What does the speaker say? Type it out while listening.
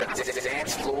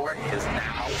dance floor is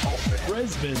now open.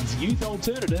 Brisbane's youth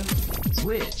alternative.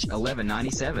 Switch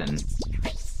 1197.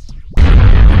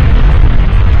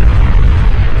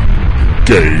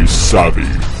 Gay Savvy.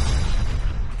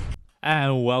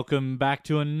 And welcome back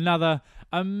to another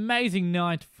amazing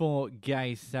night for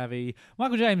Gay Savvy.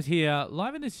 Michael James here,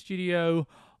 live in the studio,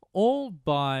 all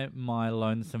by my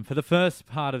lonesome. For the first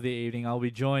part of the evening, I'll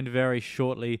be joined very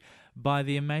shortly by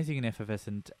the amazing and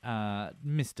effervescent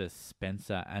Mr.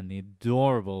 Spencer and the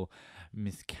adorable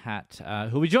Miss Kat,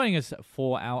 who will be joining us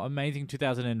for our amazing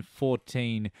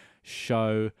 2014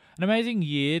 show. An amazing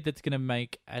year that's going to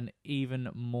make an even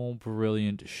more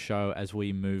brilliant show as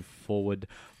we move forward.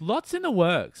 Lots in the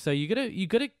works, so you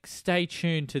got to stay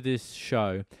tuned to this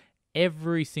show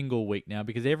every single week now,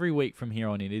 because every week from here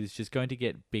on it is just going to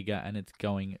get bigger and it's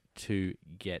going to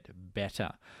get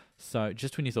better. So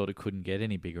just when you thought it couldn't get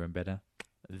any bigger and better,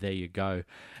 there you go.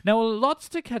 Now, lots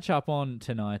to catch up on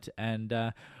tonight, and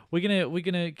we're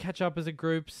gonna catch up as a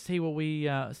group, see what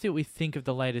we think of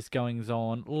the latest goings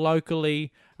on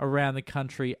locally, around the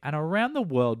country, and around the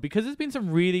world, because there's been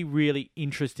some really, really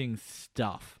interesting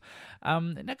stuff.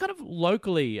 Now, kind of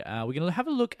locally, we're going to have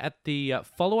a look at the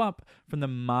follow-up from the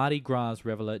Mardi Gras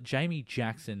reveller, Jamie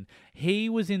Jackson. He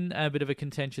was in a bit of a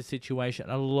contentious situation,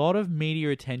 a lot of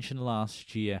media attention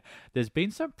last year. There's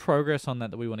been some progress on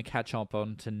that we want to catch up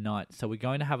on tonight, so we're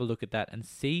going to have a look at that and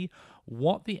see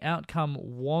what the outcome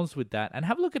was with that, and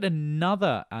have a look at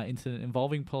another incident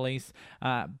involving police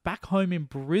back home in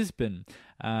Brisbane.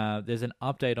 There's an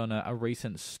update on a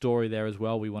recent story there as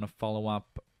well we want to follow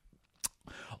up.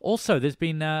 Also, there's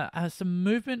been some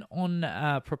movement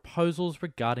on proposals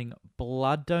regarding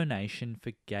blood donation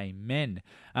for gay men.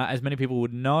 As many people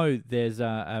would know, there's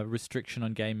a restriction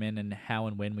on gay men and how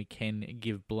and when we can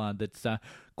give blood that's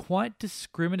quite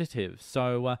discriminative.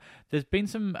 So there's been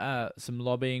some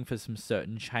lobbying for some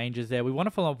certain changes there. We want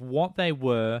to follow up what they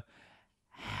were,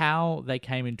 how they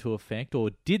came into effect,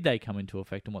 or did they come into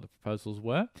effect, and what the proposals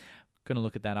were. Going to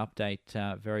look at that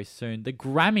update very soon. The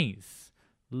Grammys.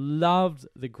 Loved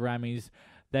the Grammys.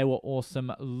 They were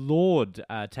awesome. Lorde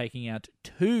taking out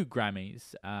 2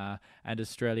 Grammys and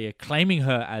Australia claiming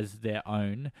her as their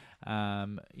own.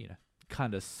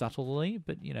 Kind of subtly,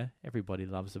 but, everybody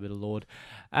loves a bit of Lorde.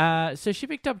 So she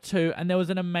picked up 2, and there was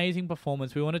an amazing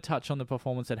performance. We want to touch on the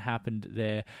performance that happened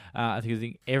there. I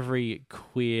think every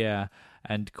queer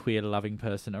and queer-loving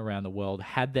person around the world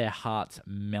had their hearts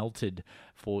melted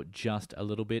for just a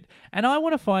little bit. And I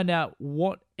want to find out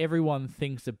what everyone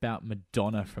thinks about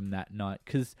Madonna from that night,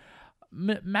 because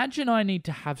imagine I need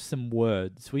to have some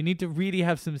words. We need to really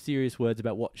have some serious words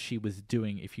about what she was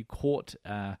doing. If you caught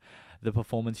the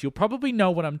performance, you'll probably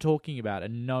know what I'm talking about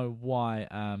and know why.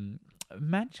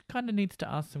 Madge kind of needs to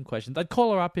ask some questions. I'd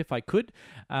call her up if I could,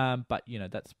 but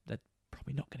that's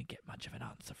probably not going to get much of an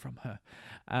answer from her.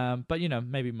 But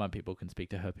maybe my people can speak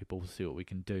to her people. We'll see what we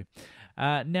can do.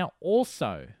 Now,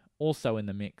 also in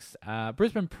the mix,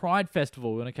 Brisbane Pride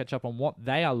Festival. We want to catch up on what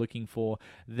they are looking for.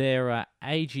 Their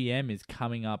AGM is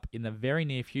coming up in the very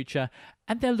near future,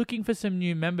 and they're looking for some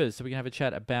new members. So we can have a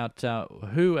chat about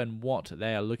who and what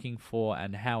they are looking for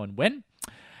and how and when.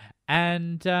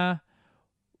 And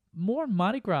more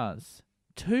Mardi Gras.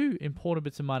 2 important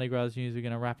bits of Mardi Gras news we're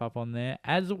going to wrap up on there,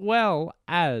 as well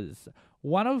as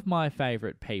one of my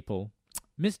favourite people,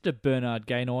 Mr. Bernard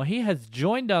Gaynor. He has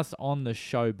joined us on the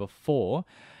show before.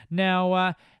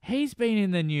 Now, he's been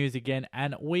in the news again,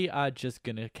 and we are just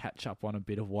going to catch up on a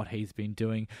bit of what he's been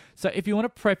doing. So if you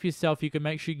want to prep yourself, you can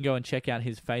make sure you can go and check out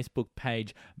his Facebook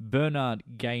page, Bernard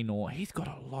Gaynor. He's got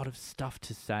a lot of stuff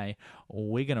to say.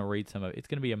 We're going to read some of it. It's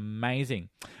going to be amazing.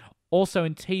 Also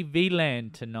in TV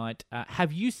land tonight,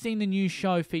 have you seen the new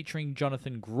show featuring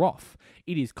Jonathan Groff?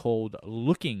 It is called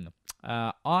Looking.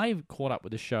 I've caught up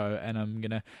with the show, and I'm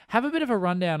going to have a bit of a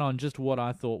rundown on just what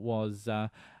I thought was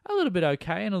a little bit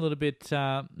okay and a little bit,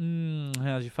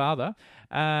 how's your father?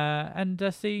 And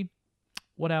see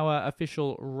what our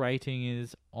official rating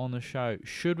is on the show.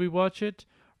 Should we watch it,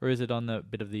 or is it on the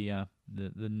bit of the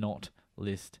not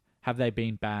list? Have they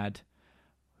been bad?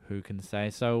 Who can say?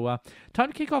 So,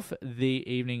 time to kick off the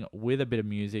evening with a bit of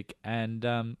music.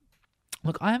 And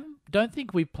look, I don't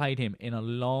think we've played him in a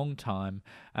long time.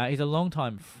 He's a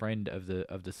long-time friend of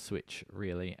the Switch,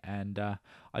 really, and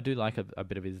I do like a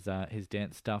bit of his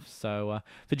dance stuff. So,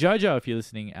 for Jojo, if you're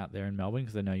listening out there in Melbourne,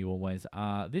 because I know you always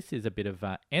are, this is a bit of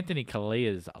Anthony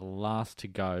Kalia's Last to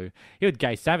Go. Here with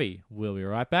Gay Savvy. We'll be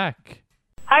right back.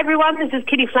 Hi everyone, this is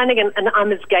Kitty Flanagan and I'm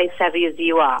as gay savvy as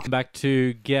you are. Back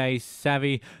to Gay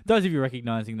Savvy. Those of you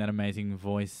recognising that amazing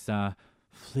voice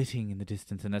flitting in the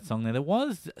distance in that song there. There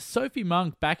was Sophie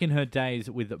Monk back in her days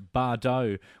with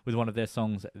Bardot with one of their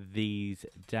songs, These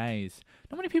Days.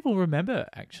 Not many people remember,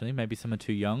 actually, maybe some are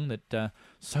too young, that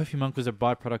Sophie Monk was a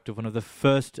byproduct of one of the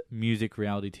first music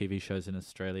reality TV shows in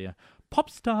Australia, Pop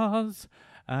Stars,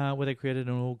 where they created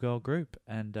an all-girl group,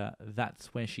 and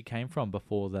that's where she came from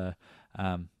before the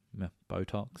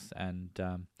Botox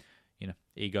and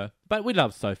ego. But we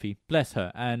love Sophie, bless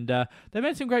her, and they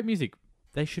made some great music.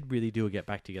 They should really do a get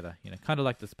back together, kind of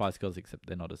like the Spice Girls, except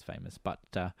they're not as famous. But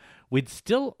we'd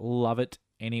still love it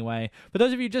anyway. For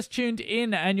those of you just tuned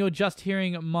in and you're just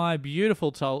hearing my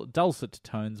beautiful dulcet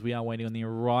tones, we are waiting on the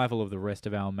arrival of the rest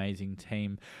of our amazing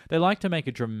team. They like to make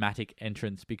a dramatic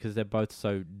entrance because they're both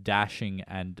so dashing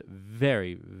and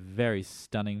very, very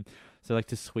stunning. So they like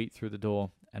to sweep through the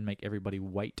door and make everybody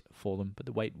wait for them, but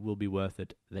the wait will be worth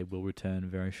it. They will return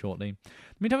very shortly.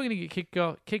 Meantime, we're going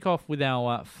to kick off with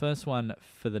our first one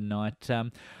for the night.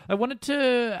 I wanted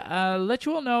to let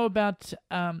you all know about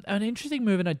an interesting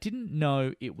move, and I didn't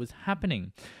know it was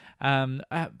happening.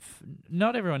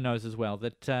 Not everyone knows as well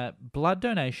that blood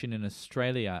donation in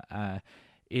Australia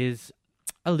is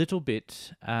a little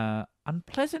bit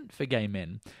unpleasant for gay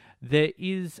men. There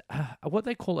is what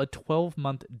they call a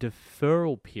 12-month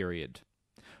deferral period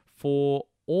for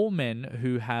all men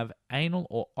who have anal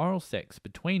or oral sex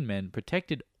between men,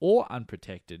 protected or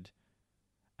unprotected,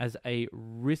 as a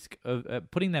risk of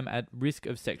putting them at risk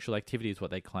of sexual activity is what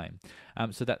they claim.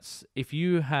 So that's if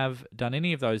you have done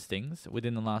any of those things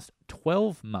within the last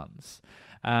 12 months,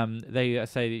 they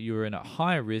say that you're in a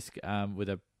higher risk with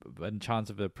a chance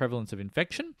of a prevalence of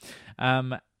infection,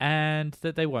 and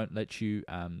that they won't let you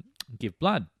give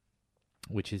blood,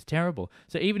 which is terrible.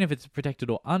 So even if it's protected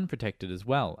or unprotected as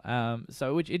well,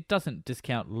 which it doesn't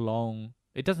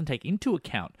it doesn't take into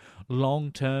account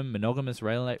long-term monogamous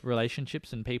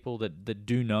relationships and people that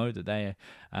do know that they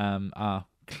are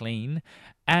clean,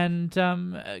 and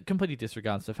completely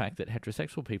disregards the fact that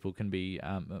heterosexual people can be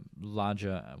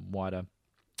larger, wider,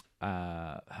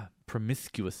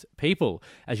 promiscuous people,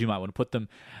 as you might want to put them.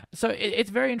 So it's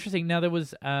very interesting. Now, there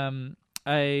was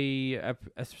a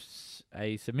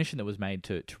submission that was made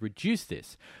to reduce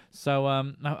this. So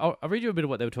I'll read you a bit of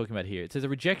what they were talking about here. It says, a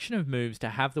rejection of moves to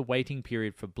have the waiting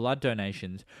period for blood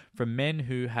donations from men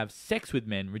who have sex with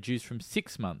men reduced from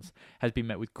 6 months has been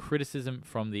met with criticism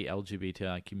from the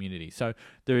LGBTI community. So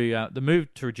the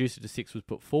move to reduce it to 6 was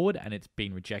put forward, and it's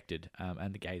been rejected,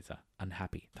 and the gays are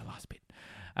unhappy. The last bit.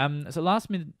 So last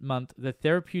month, the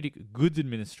Therapeutic Goods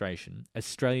Administration,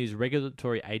 Australia's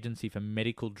regulatory agency for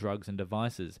medical drugs and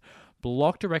devices,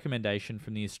 blocked a recommendation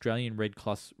from the Australian Red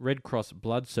Cross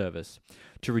Blood Service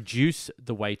to reduce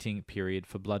the waiting period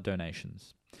for blood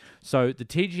donations. So the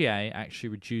TGA actually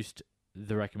reduced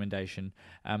the recommendation,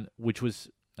 which was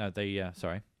they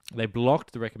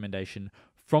blocked the recommendation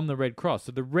from the Red Cross.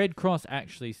 So the Red Cross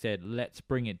actually said, let's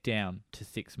bring it down to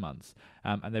 6 months,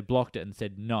 and they blocked it and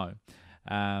said no.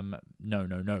 No,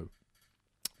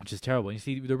 which is terrible. You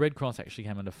see, the Red Cross actually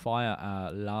came under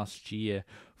fire last year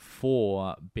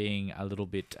for being a little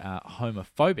bit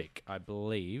homophobic, I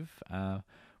believe. I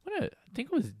think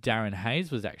it was Darren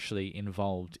Hayes was actually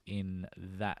involved in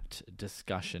that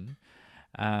discussion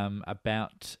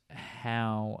about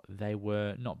how they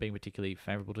were not being particularly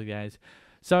favourable to gays.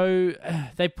 So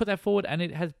they put that forward, and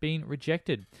it has been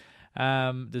rejected.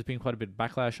 There's been quite a bit of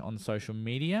backlash on social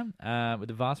media, with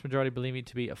the vast majority believing it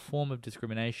to be a form of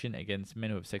discrimination against men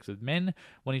who have sex with men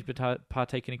wanting to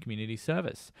partake in a community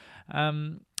service.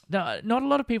 Now, not a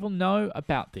lot of people know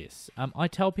about this. I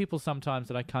tell people sometimes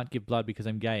that I can't give blood because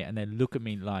I'm gay, and they look at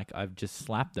me like I've just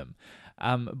slapped them.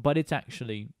 But it's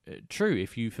actually true.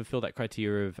 If you fulfill that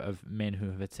criteria of men who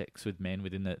have had sex with men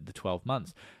within the 12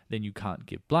 months, then you can't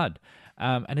give blood.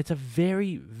 And it's a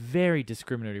very, very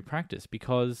discriminatory practice,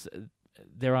 because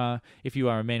if you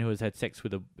are a man who has had sex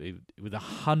with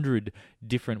 100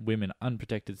 different women,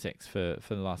 unprotected sex for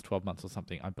the last 12 months or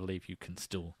something, I believe you can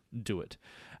still do it.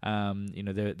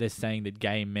 They're saying that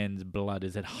gay men's blood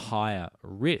is at higher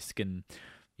risk, and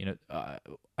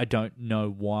I don't know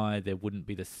why there wouldn't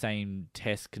be the same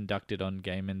test conducted on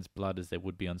gay men's blood as there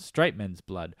would be on straight men's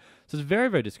blood. So it's very,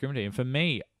 very discriminating. And for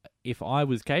me, if I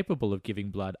was capable of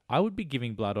giving blood, I would be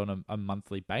giving blood on a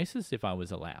monthly basis if I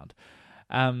was allowed.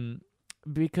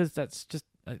 Because that's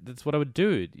what I would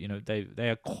do. They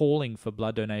are calling for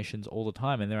blood donations all the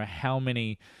time, and there are how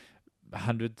many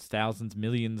hundreds, thousands,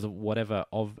 millions, or whatever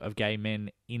of gay men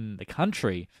in the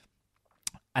country,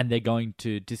 and they're going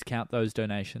to discount those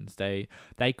donations. They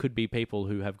could be people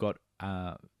who have got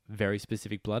very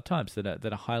specific blood types that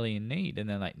are highly in need, and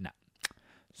they're like, nah,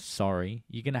 sorry,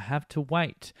 you're going to have to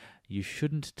wait. you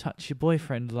shouldn't touch your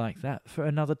boyfriend like that for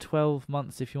another 12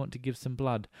 months if you want to give some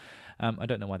blood. I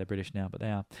don't know why they're British now, but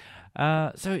they are.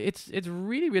 So it's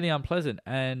really, really unpleasant,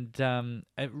 and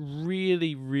it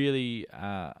really, really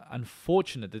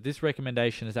unfortunate that this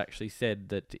recommendation has actually said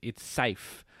that it's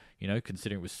safe,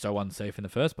 considering it was so unsafe in the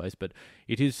first place, but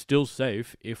it is still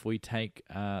safe if we take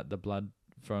the blood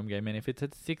from gay men if it's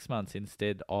at 6 months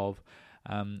instead of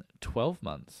 12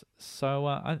 months.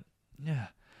 So,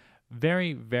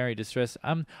 very, very distressed.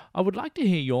 I would like to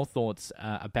hear your thoughts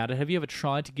about it. Have you ever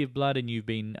tried to give blood and you've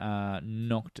been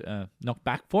knocked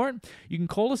back for it? You can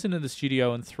call us into the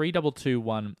studio on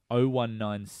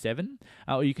 3221-0197,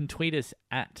 or you can tweet us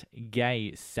at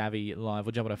Gay Savvy Live,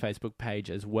 or jump on our Facebook page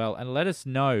as well, and let us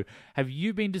know, have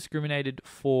you been discriminated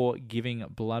for giving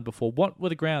blood before? What were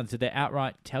the grounds? Did they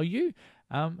outright tell you?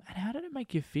 And how did it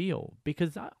make you feel?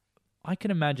 Because I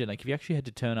can imagine, if you actually had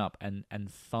to turn up and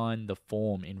sign the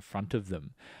form in front of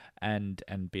them and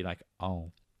be like,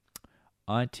 oh,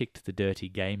 I ticked the dirty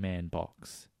gay man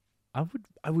box, I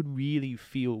would really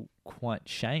feel quite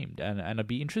shamed, and I'd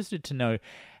be interested to know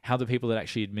how the people that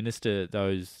actually administer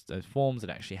those forms that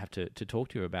actually have to talk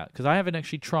to you about, because I haven't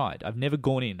actually tried. I've never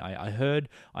gone in. I heard,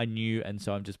 I knew, and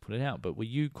so I'm just put it out. But were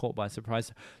you caught by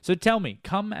surprise? So tell me,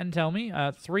 come and tell me.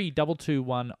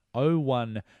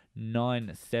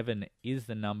 3221-0197 is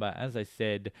the number. As I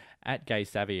said, at Gay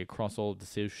Savvy across all of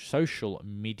the social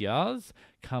medias.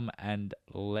 Come and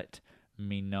let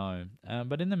me know.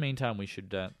 But in the meantime, we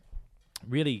should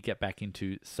really get back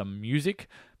into some music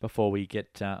before we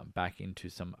get back into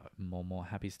some more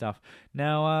happy stuff.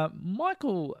 Now,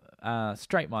 Michael,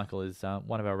 Straight Michael, is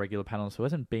one of our regular panelists who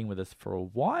hasn't been with us for a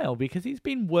while because he's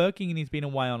been working and he's been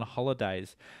away on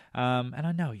holidays. And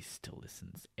I know he still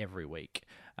listens every week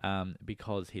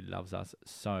because he loves us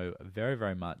so very,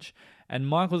 very much. And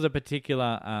Michael's a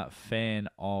particular fan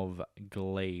of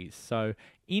Glee. So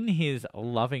in his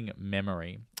loving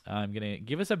memory, I'm going to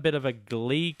give us a bit of a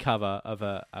Glee cover of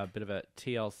a bit of a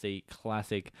TLC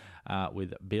classic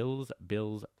with Bills.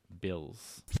 Show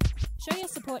your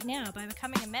support now by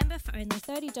becoming a member for only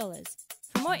 $30.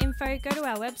 For more info, go to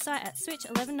our website at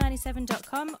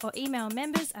switch1197.com or email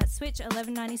members at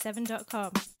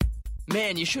switch1197.com.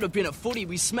 Man, you should have been at footy.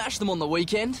 We smashed them on the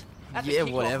weekend. Yeah,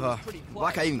 whatever.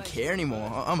 Like I even care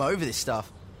anymore. I'm over this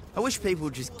stuff. I wish people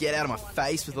would just get out of my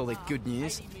face with all their good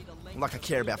news. Like I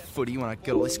care about footy when I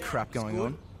got all this crap going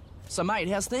on. So, mate,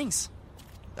 how's things?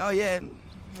 Oh, yeah,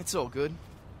 it's all good.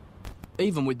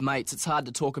 Even with mates, it's hard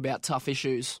to talk about tough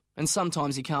issues, and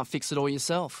sometimes you can't fix it all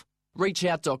yourself.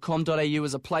 Reachout.com.au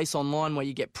is a place online where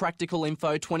you get practical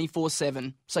info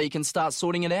 24/7, so you can start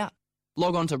sorting it out.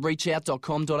 Log on to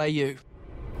reachout.com.au. Hey,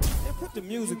 put the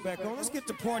music back on. Let's get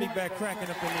the party back cracking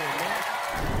up in there, man.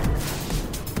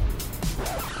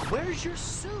 Where's your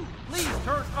suit? Please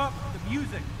turn up the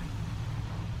music.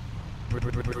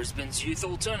 Brisbane's youth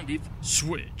alternative,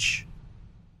 Switch.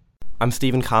 I'm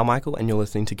Stephen Carmichael, and you're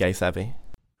listening to Gay Savvy.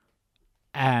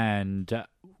 And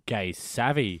Gay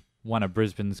Savvy, one of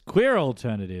Brisbane's queer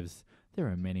alternatives. There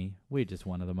are many. We're just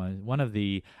one of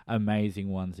the amazing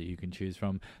ones that you can choose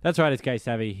from. That's right, it's Gay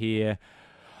Savvy here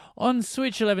on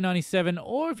Switch 1197,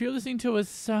 or if you're listening to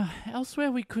us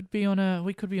elsewhere, we could be on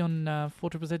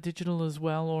 4ZZZ Digital as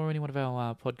well, or any one of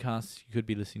our podcasts. You could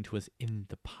be listening to us in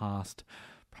the past.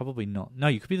 Probably not. No,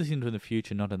 you could be listening to it in the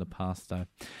future, not in the past, though.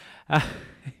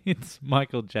 It's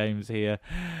Michael James here,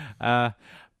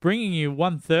 bringing you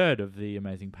 1/3 of the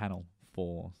amazing panel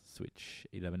for Switch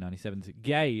 1197's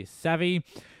Gay Savvy.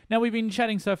 Now, we've been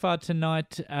chatting so far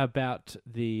tonight about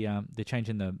the change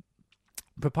in the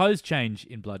proposed change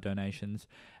in blood donations.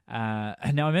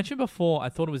 And now, I mentioned before, I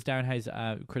thought it was Darren Hayes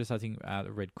criticising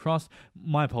the Red Cross.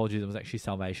 My apologies, it was actually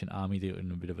Salvation Army that in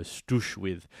a bit of a stoosh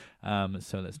with.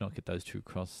 So let's not get those two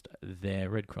crossed there.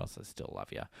 Red Cross, I still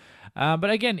love you. But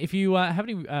again, if you have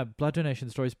any blood donation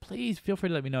stories, please feel free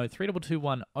to let me know.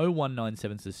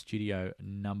 3221-0197 is the studio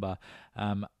number,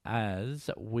 as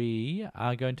we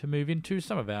are going to move into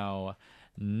some of our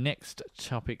next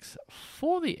topics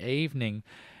for the evening.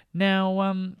 Now,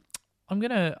 I'm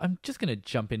just gonna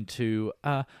jump into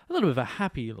a little bit of a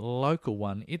happy local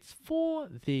one. It's for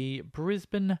the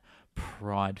Brisbane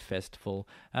Pride Festival.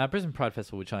 Brisbane Pride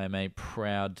Festival, which I am a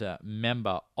proud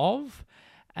member of,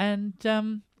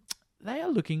 and they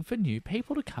are looking for new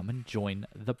people to come and join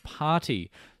the party.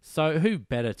 So who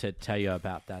better to tell you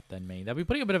about that than me? They'll be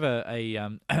putting a bit of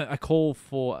a call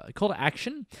to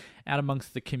action out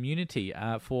amongst the community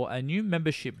for a new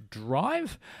membership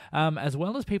drive, as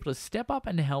well as people to step up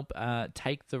and help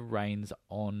take the reins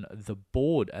on the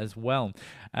board as well.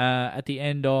 At the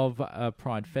end of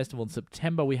Pride Festival in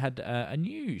September, we had a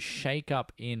new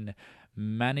shake-up in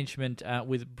management,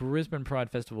 with Brisbane Pride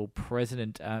Festival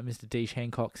President Mr. Deesh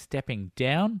Hancock stepping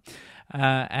down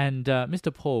and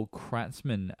Mr. Paul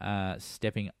Kratzman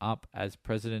stepping up as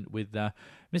president, with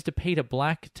Mr. Peter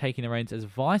Black taking the reins as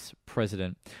vice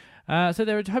president. So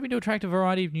they're hoping to attract a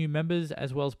variety of new members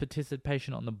as well as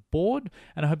participation on the board,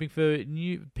 and are hoping for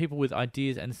new people with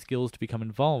ideas and skills to become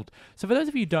involved. So for those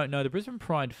of you who don't know, the Brisbane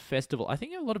Pride Festival, I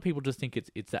think a lot of people just think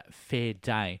it's that fair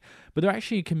day, but they're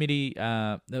actually a committee,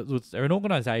 they're an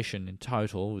organisation in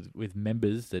total with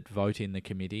members that vote in the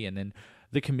committee, and then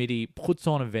the committee puts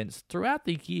on events throughout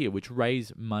the year which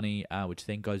raise money, which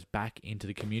then goes back into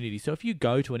the community. So if you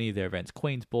go to any of their events,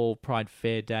 Queen's Ball, Pride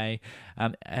Fair Day,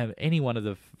 any one of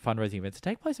the fundraising events that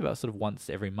take place about sort of once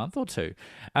every month or two,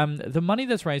 the money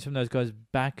that's raised from those goes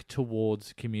back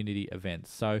towards community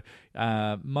events. So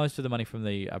most of the money from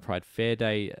the Pride Fair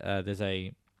Day, there's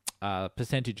a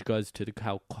percentage goes to the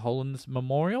Cal Collins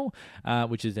Memorial,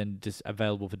 which is then just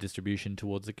available for distribution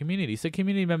towards the community. So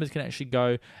community members can actually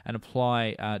go and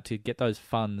apply to get those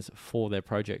funds for their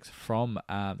projects from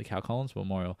the Cal Collins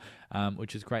Memorial,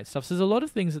 which is great stuff. So there's a lot of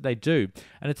things that they do,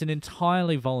 and it's an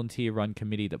entirely volunteer-run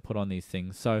committee that put on these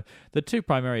things. So the two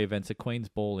primary events are Queen's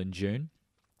Ball in June.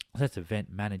 That's event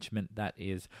management. That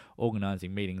is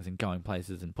organising meetings and going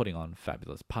places and putting on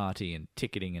fabulous party and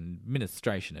ticketing and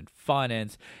administration and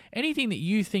finance. Anything that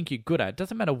you think you're good at,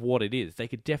 doesn't matter what it is, they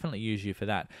could definitely use you for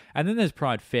that. And then there's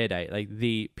Pride Fair Day, like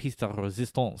the piece de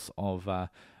resistance of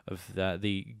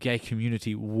the gay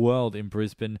community world in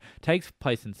Brisbane, takes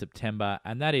place in September,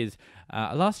 and that is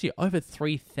last year over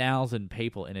 3,000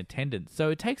 people in attendance. So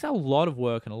it takes a lot of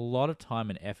work and a lot of time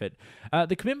and effort.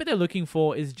 The commitment they're looking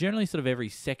for is generally sort of every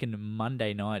second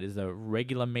Monday night is the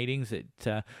regular meetings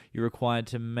that you're required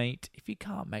to meet. If you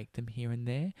can't make them here and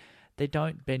there, they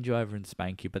don't bend you over and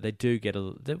spank you, but they do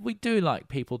we do like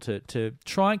people to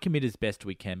try and commit as best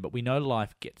we can, but we know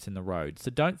life gets in the road. So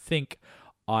don't think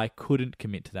I couldn't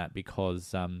commit to that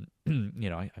because, I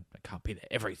can't be there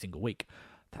every single week.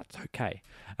 That's okay.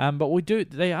 But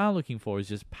they are looking for is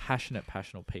just passionate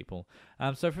people.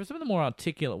 So for some of the more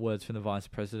articulate words from the Vice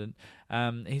President,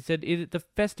 he said the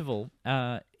festival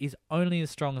is only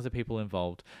as strong as the people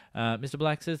involved. Mr.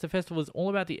 Black says the festival is all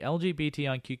about the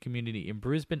LGBTIQ community in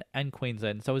Brisbane and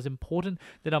Queensland, so it's important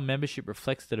that our membership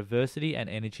reflects the diversity and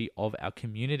energy of our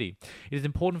community. It is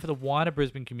important for the wider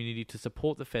Brisbane community to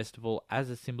support the festival as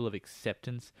a symbol of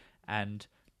acceptance and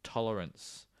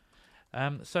tolerance.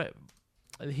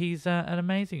 He's an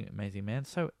amazing man,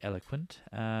 so eloquent,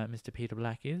 Mr. Peter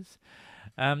Black is.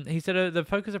 He said the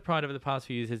focus of Pride over the past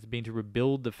few years has been to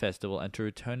rebuild the festival and to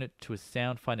return it to a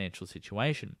sound financial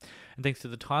situation. And thanks to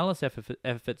the tireless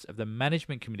efforts of the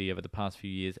management committee over the past few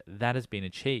years, that has been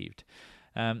achieved.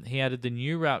 He added the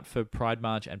new route for Pride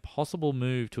March and possible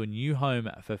move to a new home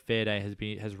for Fair Day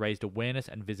has raised awareness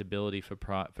and visibility for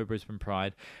Brisbane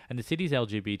Pride and the city's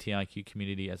LGBTIQ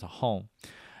community as a whole.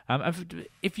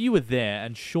 If you were there,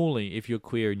 and surely if you're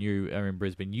queer and you are in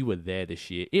Brisbane, you were there this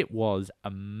year, it was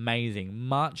amazing.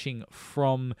 Marching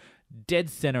from dead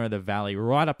centre of the valley,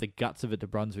 right up the guts of it to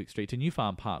Brunswick Street to New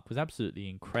Farm Park was absolutely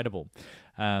incredible.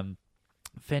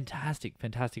 Fantastic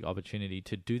opportunity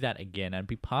to do that again and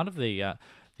be part of the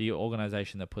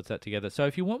organisation that puts that together. So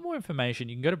if you want more information,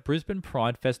 you can go to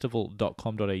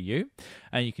brisbanepridefestival.com.au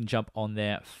and you can jump on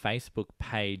their Facebook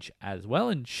page as well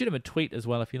and shoot them a tweet as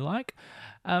well if you like.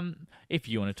 If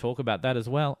you want to talk about that as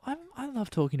well, I love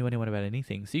talking to anyone about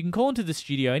anything. So you can call into the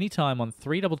studio anytime on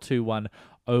 3221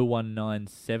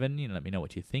 0197. Let me know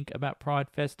what you think about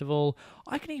Pride Festival.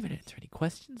 I can even answer any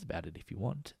questions about it if you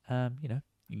want. You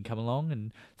can come along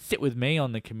and sit with me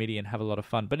on the committee and have a lot of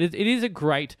fun. But it is a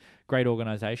great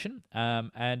organisation,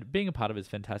 and being a part of it is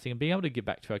fantastic. And being able to give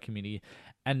back to our community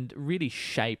and really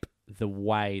shape the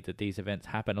way that these events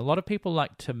happen. A lot of people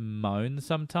like to moan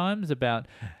sometimes about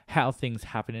how things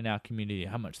happen in our community,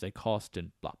 how much they cost,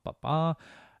 and blah, blah, blah.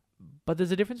 But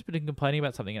there's a difference between complaining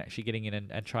about something and actually getting in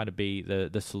and trying to be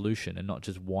the solution and not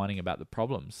just whining about the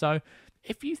problem. So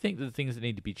if you think that the things that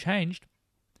need to be changed,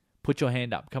 put your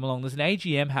hand up. Come along. There's an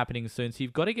AGM happening soon, so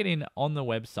you've got to get in on the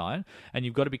website and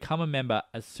you've got to become a member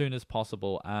as soon as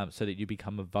possible so that you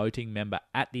become a voting member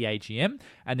at the AGM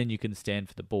and then you can stand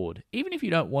for the board. Even if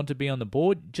you don't want to be on the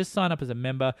board, just sign up as a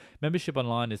member. Membership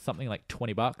online is something like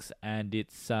 $20 and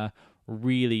it's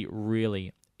really,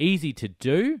 really easy to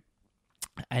do.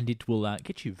 And it will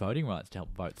get you voting rights to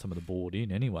help vote some of the board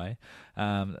in anyway.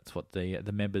 That's what the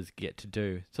members get to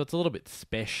do. So it's a little bit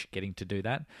spesh getting to do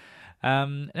that.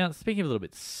 Now, speaking of a little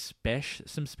bit spesh,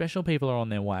 some special people are on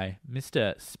their way.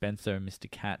 Mr. Spencer and Mr.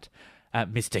 Cat.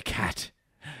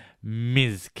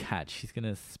 Ms. Cat. She's going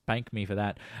to spank me for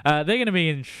that. They're going to be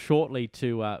in shortly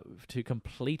to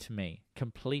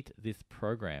complete this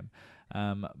program.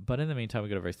 But in the meantime,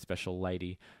 we've got a very special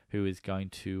lady who is going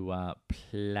to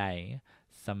play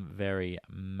some very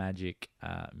magic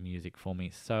music for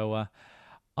me. So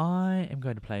I am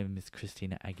going to play Miss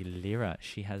Christina Aguilera.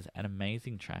 She has an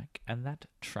amazing track, and that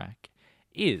track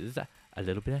is A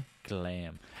Little Bit of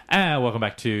Glam. And welcome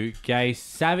back to Gay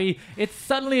Savvy. It's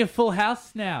suddenly a full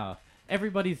house now.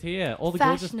 Everybody's here. All the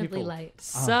gorgeous people. Fashionably late.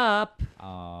 Sup?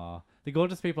 The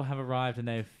gorgeous people have arrived and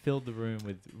they've filled the room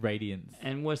with radiance.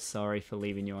 And we're sorry for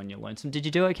leaving you on your lonesome. Did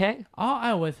you do okay? Oh,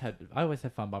 I always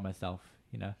had fun by myself.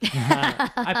 You know,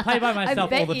 I play by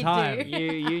myself all the time.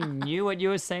 You knew what you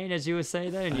were saying as you were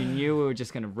saying that, and you knew we were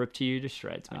just going to rip to you to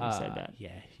shreds when you said that.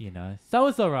 Yeah, you know. So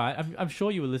it's all right. I'm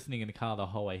sure you were listening in the car the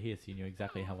whole way here, so you knew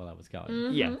exactly how well I was going.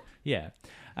 Mm-hmm. Yeah.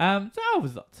 So it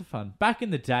was lots of fun. Back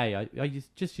in the day, I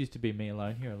used to be me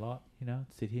alone here a lot. You know,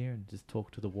 I'd sit here and just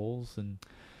talk to the walls and.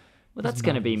 Well, that's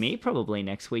going to be me probably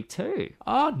next week too.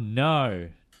 Oh no,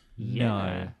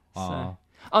 yeah. no.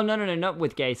 Oh no, not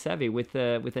with Gay Savvy, with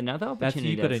another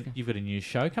opportunity. You've got a new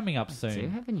show coming up soon. I do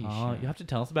have a new show. You have to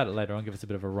tell us about it later on. Give us a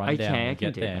bit of a rundown. Okay, when I we can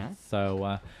get do there. that.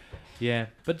 So, yeah.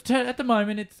 But at the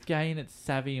moment, it's gay and it's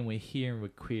savvy, and we're here and we're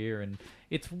queer, and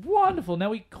it's wonderful. Now,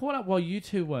 we caught up while you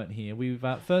two weren't here. We've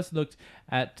first looked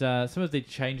at some of the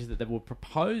changes that were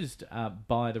proposed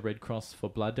by the Red Cross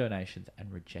for blood donations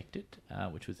and rejected,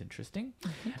 which was interesting.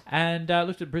 Mm-hmm. And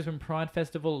looked at Brisbane Pride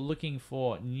Festival, looking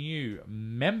for new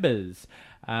members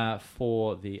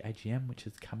for the AGM, which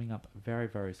is coming up very,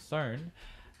 very soon.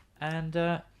 And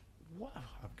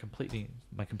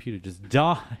my computer just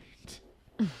died.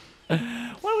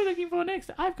 What are we looking for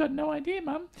next? I've got no idea,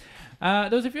 Mum. There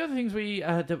was a few other things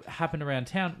that happened around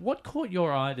town. What caught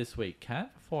your eye this week,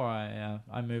 Kat? Before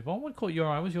I move on, what caught your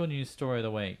eye? What was your news story of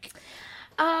the week?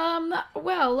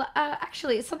 Well,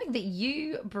 actually, it's something that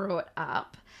you brought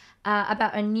up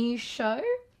about a new show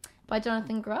by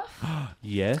Jonathan Groff.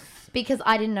 Yes. Because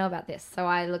I didn't know about this, so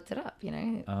I looked it up, you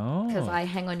know. Oh. Because I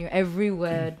hang on your every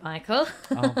word, Michael.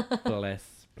 Oh, bless.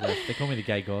 They call me the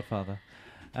gay godfather.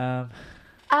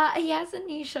 He has a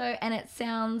new show, and it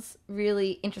sounds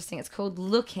really interesting. It's called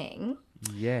Looking.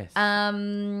 Yes.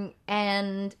 And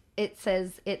it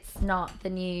says it's not the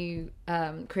new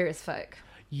Queer as Folk.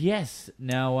 Yes.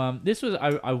 Now, this was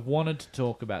I wanted to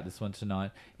talk about this one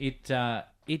tonight. It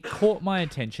caught my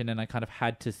attention, and I kind of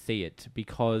had to see it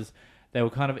because they were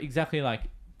kind of exactly like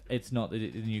it's not the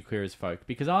new Queer as Folk.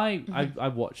 Because I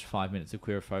watched 5 minutes of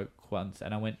Queer as Folk once,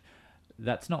 and I went,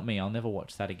 that's not me. I'll never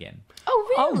watch that again. Oh,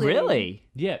 really? Oh, really?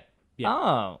 Yeah.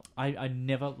 Oh. I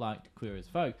never liked Queer as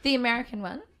Folk. The American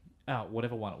one?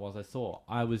 Whatever one it was I saw.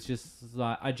 I was just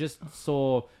like, I just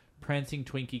saw prancing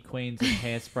Twinkie queens and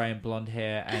hairspray and blonde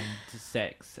hair and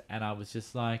sex. And I was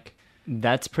just like...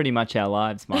 That's pretty much our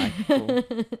lives, Michael.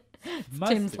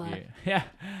 Tim's life. You. Yeah.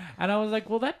 And I was like,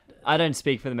 well, that... I don't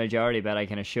speak for the majority, but I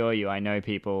can assure you I know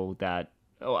people that...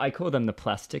 Oh, I call them the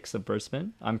plastics of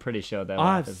Brisbane. I'm pretty sure their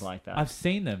life is like that. I've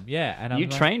seen them, yeah. And you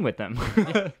train with them.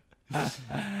 And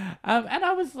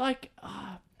I was like,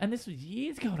 and this was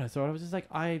years ago when I saw it. I was just like,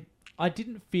 I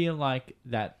didn't feel like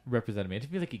that represented me. I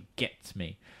didn't feel like it gets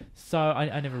me. So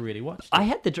I never really watched it. I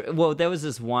had there was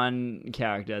this one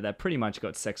character that pretty much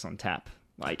got sex on tap.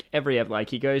 Like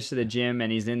he goes to the gym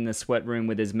and he's in the sweat room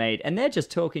with his mate, and they're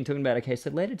just talking about, okay, so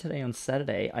later today on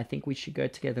Saturday, I think we should go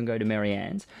together and go to Mary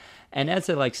Ann's. And as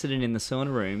they're like sitting in the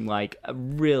sauna room, like a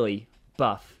really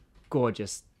buff,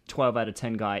 gorgeous 12 out of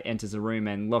 10 guy enters the room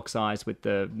and locks eyes with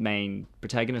the main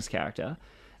protagonist character.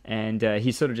 And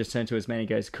he sort of just turned to his mate and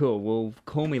goes, cool, well,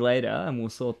 call me later and we'll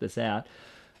sort this out.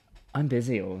 I'm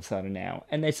busy all of a sudden now.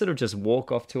 And they sort of just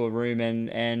walk off to a room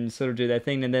and sort of do their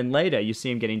thing. And then later you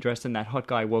see him getting dressed and that hot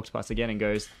guy walks past again and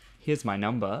goes, here's my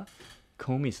number.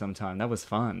 Call me sometime. That was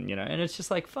fun, you know? And it's just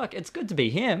like, fuck, it's good to be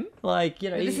him. Like, you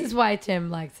know. This is why Tim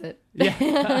likes it.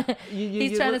 Yeah.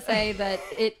 He's trying to say that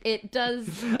it does...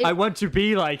 I want to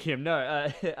be like him.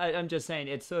 No, I'm just saying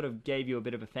it sort of gave you a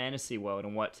bit of a fantasy world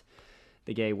and what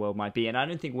the gay world might be. And I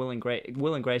don't think Will and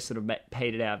Grace sort of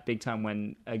paid it out big time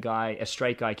when a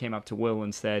straight guy came up to Will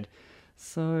and said,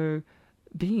 so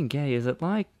being gay, is it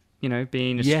like, you know,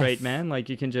 being a straight man? Like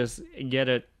you can just get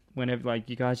it whenever, like,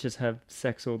 you guys just have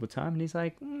sex all the time? And he's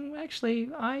like, actually,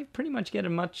 I pretty much get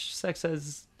as much sex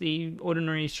as the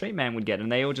ordinary straight man would get.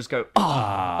 And they all just go,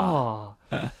 oh.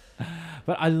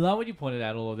 But I love what you pointed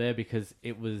out all there, because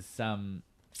it was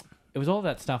all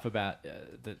that stuff about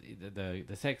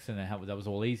the sex and how that was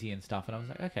all easy and stuff. And I was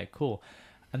like, okay, cool.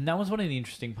 And that was one of the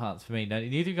interesting parts for me. Now,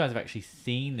 neither of you guys have actually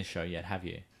seen the show yet, have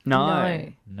you?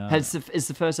 No. No. Is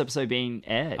the first episode being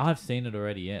aired? I've seen it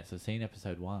already, yes. I've seen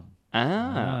episode 1.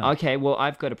 Okay. Well,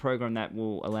 I've got a program that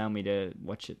will allow me to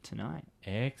watch it tonight.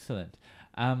 Excellent.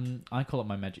 I call it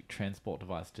my magic transport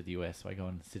device to the US, so I go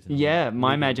and sit in Yeah,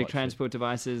 my magic transport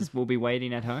devices will be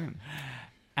waiting at home.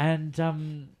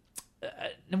 And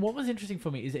what was interesting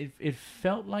for me is it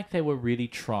felt like they were really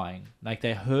trying. Like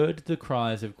they heard the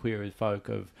cries of queer as folk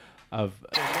of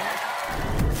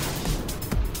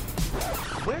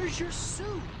Where's your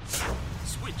suit?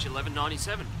 Switch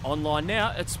 1197. Online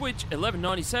now at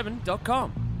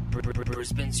switch1197.com.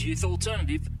 Brisbane's youth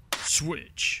alternative,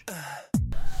 Switch.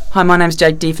 Hi, my name's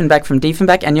Jake Diefenbach from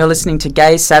Diefenbach, and you're listening to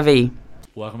Gay Savvy.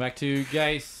 Welcome back to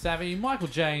Gay Savvy. Michael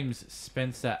James,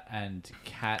 Spencer, and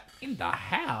Kat in the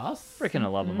house. Freaking I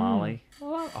love Marley.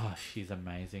 Oh, she's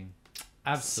amazing.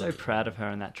 Absolutely. So proud of her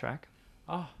in that track.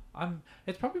 Oh,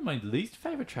 it's probably my least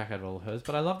favourite track out of all of hers,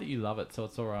 but I love that you love it, so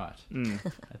it's all right.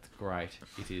 That's great.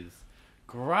 It is.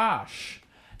 Grash.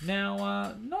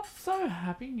 Now, not so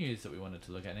happy news that we wanted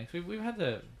to look at next. We've had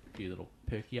a few little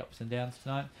perky ups and downs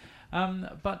tonight.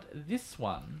 But this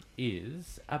one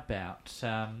is about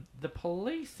the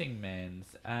policing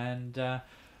mans and a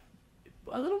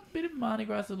little bit of Mardi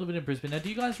Gras, a little bit of Brisbane. Now, do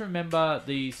you guys remember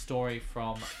the story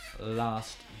from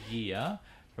last year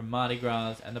from Mardi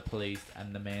Gras and the police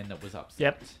and the man that was upset?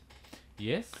 Yep.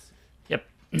 Yes? Yep.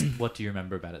 What do you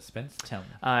remember about it, Spence? Tell me.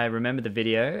 I remember the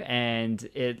video, and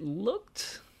it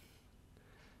looked...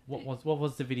 What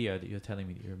was the video that you're telling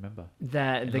me that you remember?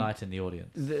 Enlighten the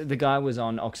audience. The guy was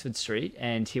on Oxford Street,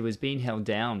 and he was being held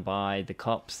down by the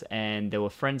cops, and there were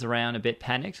friends around a bit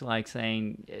panicked, like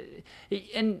saying...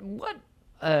 the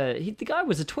guy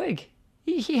was a twig.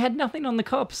 He had nothing on the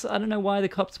cops. I don't know why the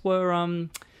cops were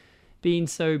being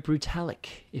so brutalic,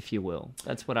 if you will.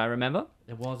 That's what I remember.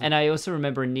 It was. And I also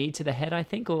remember a knee to the head, I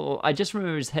think, or I just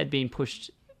remember his head being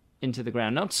pushed into the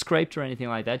ground. Not scraped or anything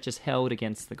like that, just held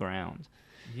against the ground.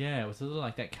 Yeah, it was a little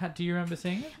like that. Kat, do you remember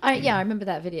seeing it? Yeah, I remember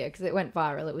that video because it went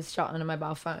viral. It was shot on a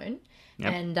mobile phone.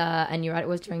 Yep. And you're right, it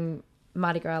was during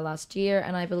Mardi Gras last year,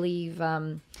 and I believe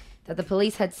that the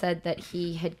police had said that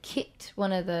he had kicked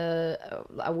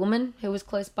a woman who was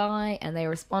close by, and they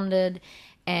responded,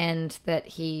 and that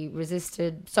he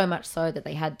resisted so much so that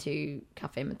they had to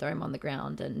cuff him and throw him on the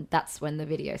ground, and that's when the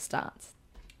video starts.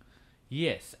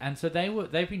 Yes, and so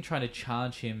they've been trying to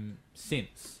charge him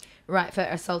since. Right, for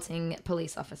assaulting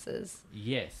police officers.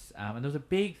 Yes, and there was a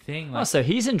big thing. Like... Oh, so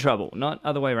he's in trouble, not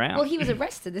other way around. Well, he was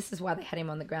arrested. This is why they had him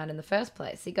on the ground in the first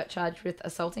place. He got charged with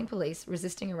assaulting police,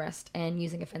 resisting arrest, and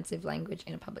using offensive language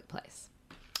in a public place.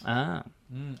 Ah.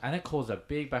 And it caused a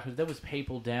big backlash. There was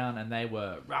people down, and they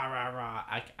were rah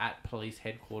at police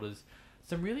headquarters.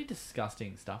 Some really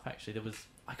disgusting stuff. Actually,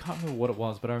 I can't remember what it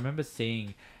was, but I remember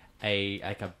seeing a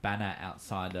banner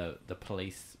outside the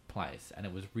police place, and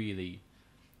it was really.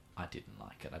 I didn't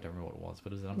like it. I don't remember what it was,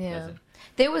 but it was unpleasant. Yeah.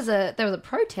 There was a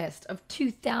protest of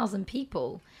 2,000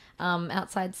 people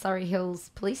outside Surrey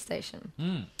Hills police station.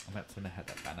 And that's when they had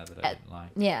that banner that I didn't like.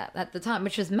 Yeah, at the time,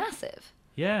 which was massive.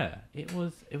 Yeah, it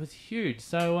was huge.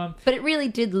 So but it really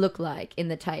did look like in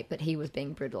the tape that he was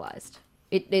being brutalized.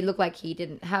 It looked like he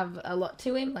didn't have a lot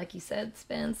to him, like you said,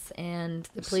 Spence, and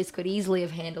the police could easily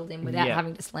have handled him without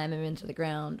having to slam him into the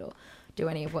ground or do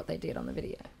any of what they did on the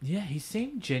video. Yeah, he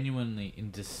seemed genuinely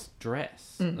in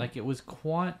distress. Like it was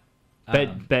quite.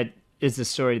 But is the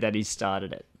story that he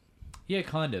started it? Yeah,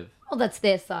 kind of. Well, that's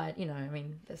their side. I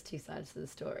mean, there's two sides to the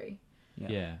story.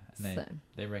 Yeah, and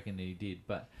they reckon that he did,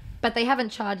 but they haven't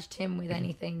charged him with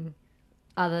anything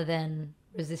other than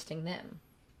resisting them.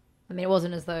 I mean, it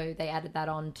wasn't as though they added that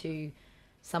on to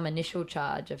some initial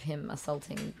charge of him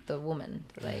assaulting the woman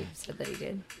that they said that he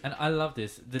did. And I love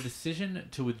this. The decision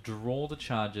to withdraw the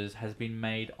charges has been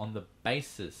made on the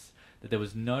basis that there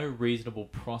was no reasonable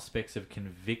prospects of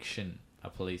conviction, a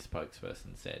police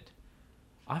spokesperson said.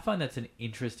 I find that's an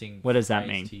interesting What does that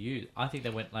phrase mean? to use. I think they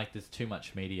went like there's too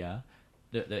much media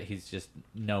that he's just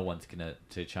no one's gonna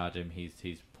to charge him.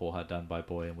 He's poor hard done by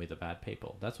boy and we're the bad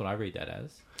people. That's what I read that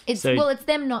as. It's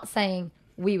them not saying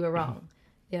we were wrong.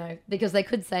 Because they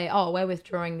could say, oh, we're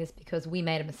withdrawing this because we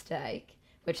made a mistake,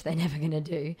 which they're never going to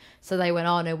do. So they went,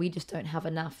 oh, no, we just don't have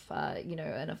enough,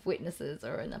 enough witnesses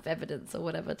or enough evidence or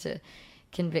whatever to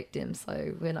convict him.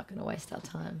 So we're not going to waste our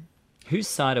time. Whose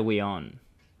side are we on?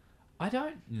 I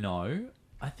don't know.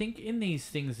 I think in these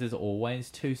things there's always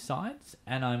two sides,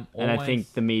 and And I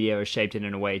think the media has shaped it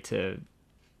in a way to.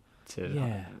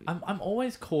 Yeah, I'm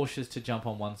always cautious to jump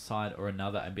on one side or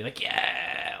another and be like,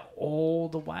 yeah, all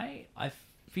the way. I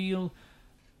feel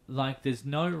like there's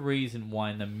no reason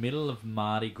why in the middle of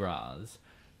Mardi Gras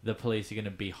the police are going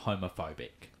to be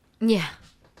homophobic. Yeah.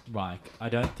 Like, I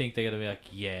don't think they're going to be like,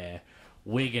 yeah,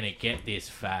 we're going to get this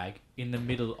fag in the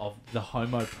middle of the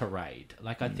homo parade.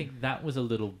 Like, I think that was a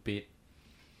little bit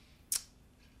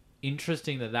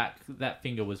interesting that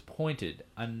finger was pointed.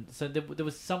 And so there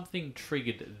was something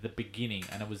triggered at the beginning,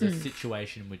 and it was a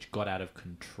situation which got out of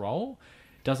control.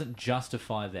 Doesn't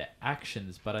justify their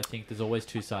actions, but I think there's always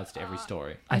two sides to every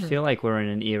story. I feel like we're in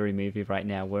an eerie movie right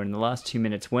now, where in the last 2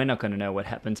 minutes, we're not going to know what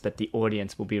happens, but the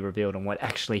audience will be revealed on what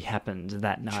actually happened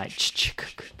that night.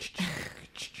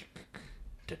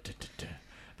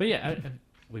 But yeah,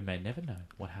 we may never know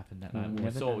what happened that night.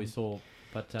 We saw.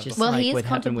 But Just well, like he is what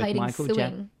happened with contemplating Michael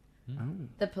suing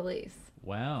the police.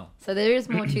 Wow. So there is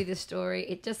more to this story.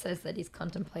 It just says that he's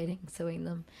contemplating suing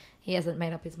them. He hasn't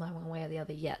made up his mind one way or the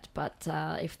other yet, but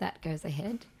if that goes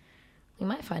ahead, we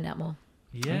might find out more.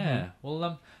 Yeah.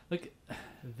 Well, look,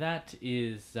 that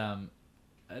is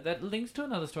that links to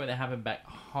another story that happened back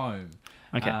home,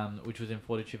 which was in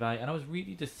Fortitude Valley, and I was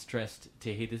really distressed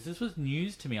to hear this. This was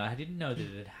news to me. I didn't know that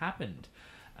it had happened.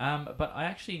 But I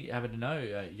actually happen to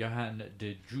know Johan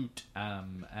de Joot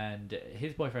and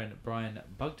his boyfriend Brian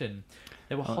Bugden.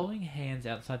 They were holding hands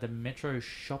outside the Metro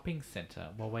shopping centre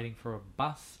while waiting for a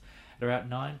bus at around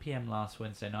 9 p.m. last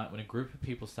Wednesday night when a group of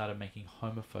people started making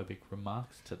homophobic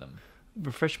remarks to them.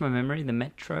 Refresh my memory, the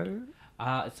Metro?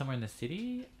 It's somewhere in the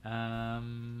city. I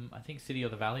think City or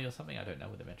the Valley or something. I don't know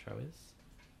where the Metro is.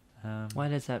 Why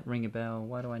does that ring a bell?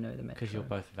 Why do I know the Metro? Because you're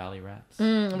both Valley Rats.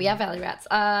 We are Valley Rats.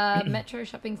 Metro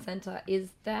Shopping Centre, is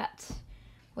that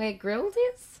where Grilled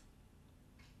is?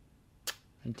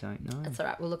 I don't know. That's all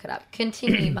right. We'll look it up.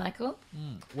 Continue, Michael.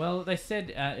 Well, they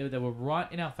said they were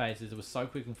right in our faces. It was so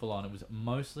quick and full on. It was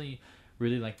mostly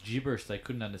really like gibberish they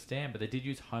couldn't understand, but they did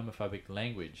use homophobic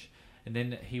language. And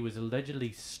then he was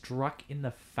allegedly struck in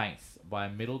the face by a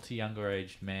middle to younger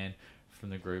aged man from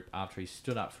the group after he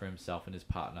stood up for himself and his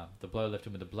partner. The blow left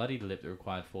him with a bloodied lip that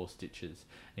required 4 stitches,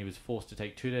 and he was forced to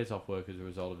take 2 days off work as a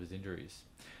result of his injuries.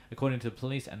 According to the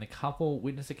police and the couple,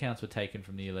 witness accounts were taken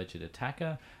from the alleged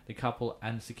attacker, the couple,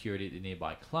 and security at the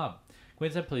nearby club.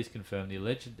 Queensland police confirmed the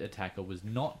alleged attacker was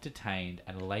not detained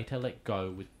and later let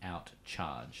go without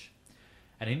charge.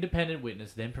 An independent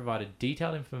witness then provided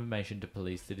detailed information to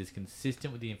police that is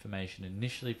consistent with the information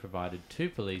initially provided to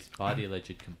police by the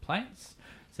alleged complaints,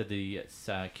 said the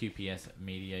QPS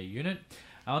media unit.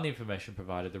 On the information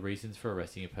provided, the reasons for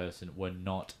arresting a person were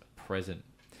not present.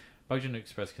 Bugden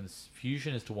expressed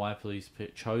confusion as to why police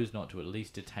chose not to at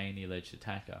least detain the alleged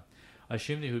attacker. I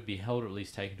assumed that he would be held or at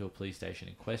least taken to a police station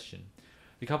in question.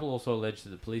 The couple also alleged that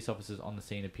the police officers on the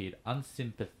scene appeared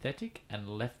unsympathetic and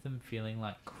left them feeling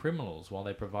like criminals while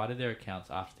they provided their accounts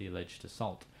after the alleged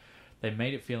assault. They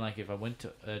made it feel like if I went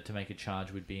to make a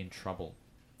charge, we'd be in trouble.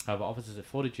 However, officers at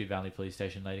Fortitude Valley Police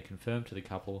Station later confirmed to the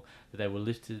couple that they were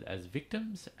listed as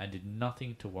victims and did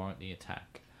nothing to warrant the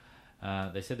attack.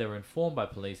 They said they were informed by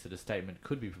police that a statement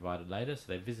could be provided later, so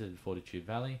they visited Fortitude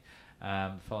Valley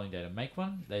the following day to make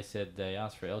one. They said they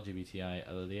asked for LGBTI,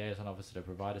 a liaison officer, to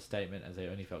provide a statement as they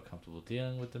only felt comfortable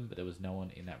dealing with them, but there was no one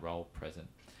in that role present.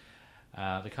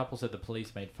 The couple said the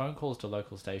police made phone calls to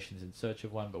local stations in search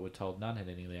of one, but were told none had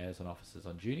any liaison officers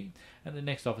on duty, and the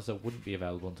next officer wouldn't be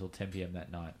available until 10 p.m.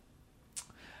 that night.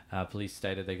 Police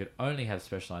stated they could only have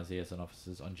specialised liaison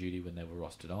officers on duty when they were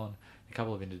rostered on. The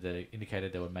couple have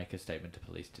indicated they would make a statement to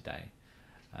police today,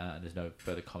 and there's no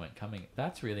further comment coming.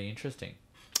 That's really interesting.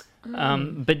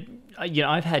 But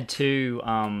I've had 2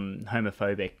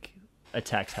 homophobic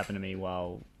attacks happen to me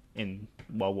while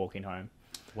walking home.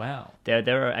 Wow.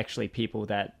 There are actually people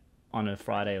that on a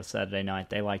Friday or Saturday night,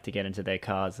 they like to get into their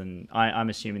cars, and I'm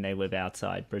assuming they live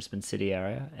outside Brisbane city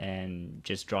area and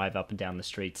just drive up and down the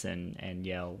streets and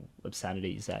yell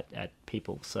obscenities at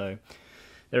people. So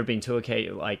there have been two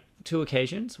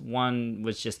occasions. One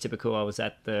was just typical. I was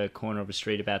at the corner of a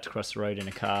street about to cross the road in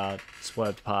a car,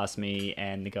 swerved past me,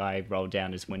 and the guy rolled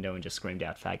down his window and just screamed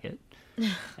out faggot.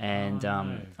 And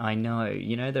I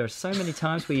know, there are so many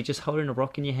times where you're just holding a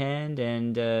rock in your hand,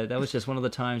 and that was just one of the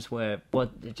times where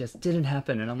it just didn't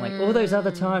happen. And I'm like, all those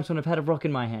other times when I've had a rock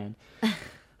in my hand.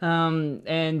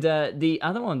 And the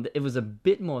other one, it was a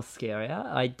bit more scarier.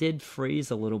 I did freeze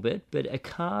a little bit, but a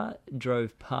car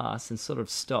drove past and sort of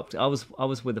stopped. I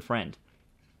was with a friend,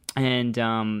 and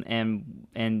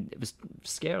it was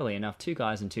scarily enough 2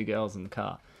 guys and 2 girls in the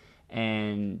car,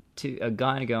 and a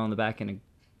guy and a girl in the back and a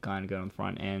guy and a girl in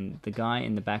front, and the guy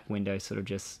in the back window sort of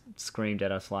just screamed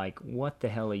at us like, "What the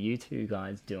hell are you 2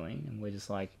 guys doing?" And we're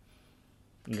just like,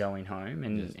 going home,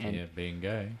 and being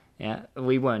gay. Yeah,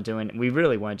 we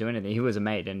really weren't doing anything. He was a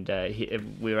mate, and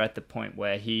we were at the point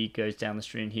where he goes down the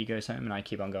street and he goes home, and I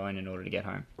keep on going in order to get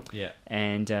home. Yeah.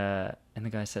 And the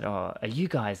guy said, "Oh, are you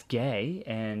guys gay?"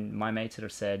 And my mate sort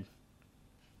of said,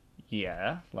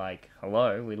 "Yeah, like,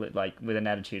 hello." We like with an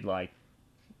attitude like,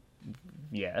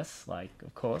 "Yes, like,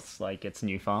 of course, like it's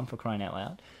New Farm, for crying out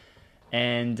loud."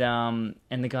 And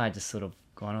the guy just sort of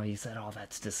gone, he said, "Oh,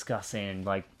 that's disgusting," and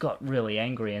like got really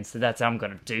angry and said, "I'm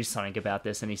going to do something about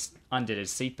this." And he undid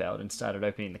his seatbelt and started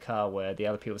opening the car, where the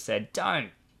other people said, "Don't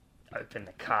open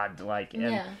the car," like, and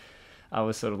Yeah. I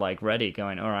was sort of like ready,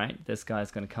 going, "All right, this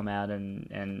guy's going to come out and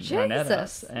run at Jesus.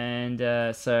 us." And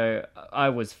so I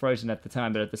was frozen at the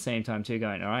time, but at the same time too,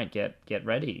 going, "All right, get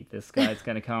ready. This guy's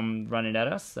going to come running at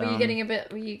us." Were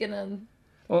you gonna?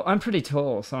 Well, I'm pretty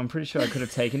tall, so I'm pretty sure I could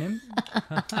have taken him.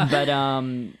 But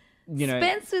you know,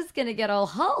 Spence was gonna get all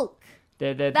Hulk.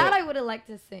 That I would have liked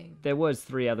to see. There was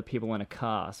 3 other people in a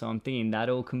car, so I'm thinking that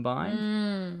all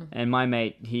combined. And my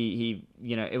mate, he,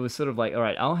 you know, it was sort of like, all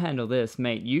right, I'll handle this,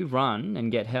 mate. You run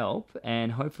and get help,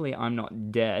 and hopefully I'm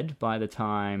not dead by the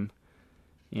time,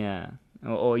 yeah.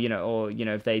 Or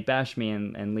if they bash me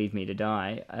and leave me to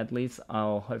die, at least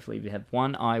I'll hopefully have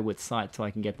one eye with sight so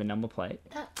I can get the number plate.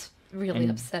 That's really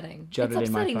upsetting. It's jot it in my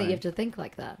upsetting that phone. you have to think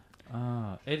like that.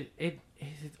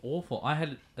 It's awful. I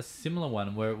had a similar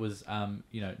one where it was,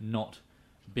 not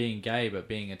being gay, but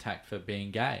being attacked for being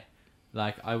gay.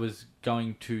 Like, I was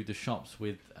going to the shops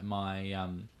with my,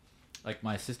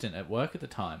 my assistant at work at the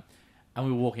time, and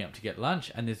we were walking up to get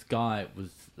lunch, and this guy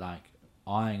was, like,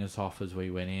 eyeing us off as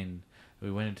we went in. We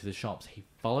went into the shops. He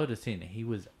followed us in. He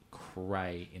was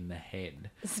cray in the head.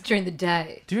 This is during the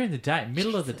day.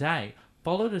 Middle of the day.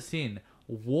 Followed us in,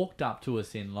 walked up to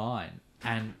us in line,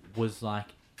 and was like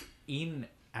in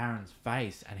Aaron's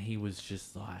face, and he was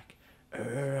just like,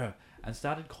 "Ugh," and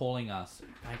started calling us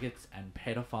faggots and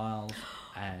pedophiles,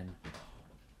 and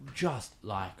just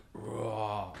like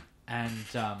raw. And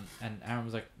Aaron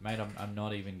was like, "Mate, I'm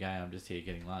not even gay. I'm just here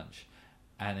getting lunch."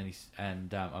 And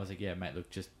then I was like, "Yeah, mate, look,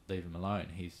 just leave him alone.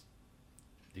 He's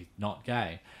not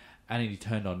gay." And then he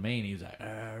turned on me and he was like,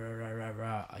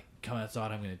 "I come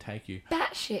outside, I'm going to take you."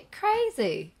 Batshit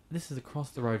crazy. This is across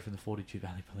the road from the Fortitude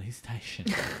Valley Police Station.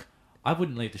 I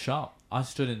wouldn't leave the shop. I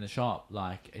stood in the shop,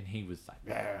 and he was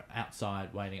like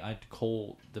outside waiting. I had to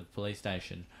call the police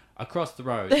station across the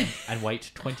road and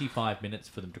wait 25 minutes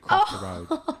for them to cross the road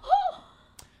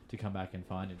to come back and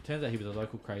find him. Turns out he was a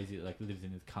local crazy that lives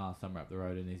in his car somewhere up the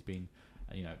road, and he's been,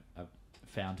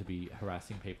 found to be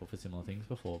harassing people for similar things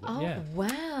before. But yeah.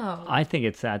 Wow. I think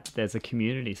it's that there's a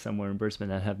community somewhere in Brisbane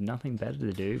that have nothing better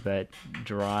to do but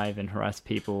drive and harass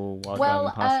people while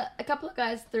driving past. A couple of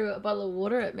guys threw a bottle of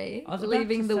water at me, I was about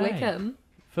leaving to the say, Wickham.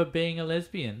 For being a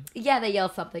lesbian. Yeah, they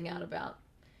yelled something out about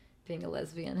being a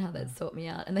lesbian, how they'd sort me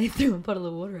out, and they threw a bottle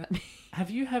of water at me. Have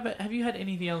you had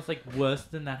anything else like worse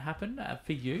than that happen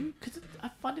for you? Because I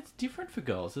find it's different for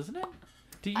girls, isn't it?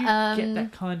 Do you get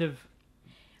that kind of?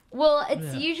 Well,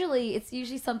 it's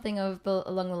usually something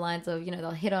along the lines of,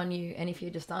 they'll hit on you, and if you're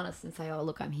just honest and say, "Oh,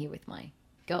 look, I'm here with my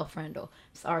girlfriend," or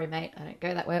 "Sorry, mate, I don't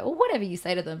go that way," or whatever you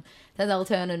say to them, then they'll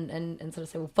turn and sort of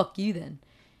say, "Well, fuck you then."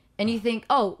 And you think,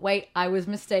 "Oh, wait, I was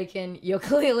mistaken. You're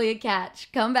clearly a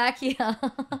catch. Come back here."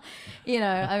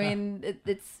 I mean,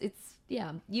 it's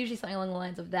usually something along the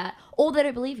lines of that, or they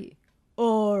don't believe you.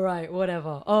 All right,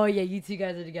 whatever. Oh yeah, you two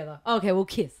guys are together. Okay, we'll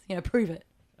kiss. Prove it.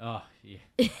 Oh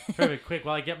yeah, prove it quick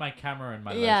while I get my camera and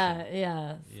my lotion.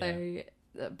 Yeah. So,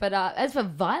 but as for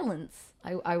violence,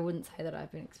 I wouldn't say that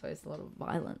I've been exposed to a lot of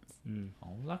violence.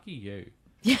 Oh, lucky you.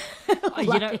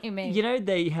 Lucky me. You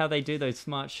know how they do those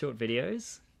smart short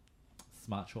videos?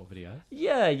 Smart short videos?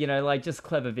 Yeah, like just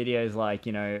clever videos like,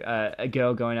 a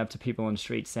girl going up to people on the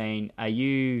street saying, "Are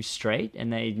you straight?"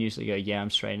 And they usually go, "Yeah, I'm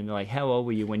straight." And they're like, "How old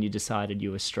were you when you decided you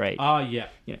were straight?" Oh, yeah.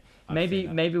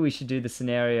 Maybe we should do the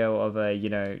scenario of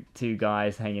two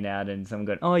guys hanging out and someone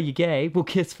going, "Oh, you're gay? Well,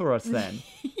 kiss for us then."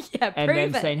 Yeah, and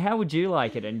prove then it. saying, "How would you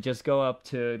like it?" And just go up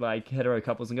to like hetero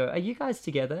couples and go, "Are you guys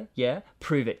together?" "Yeah."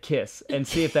 "Prove it, kiss," and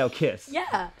see if they'll kiss.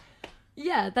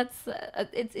 Yeah, that's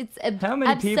it's How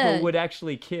many absurd. people would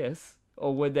actually kiss,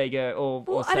 or would they go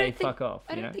or say fuck off?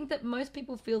 I don't think that most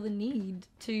people feel the need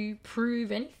to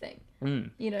prove anything.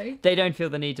 They don't feel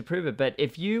the need to prove it. But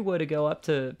if you were to go up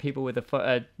to people with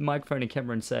a microphone and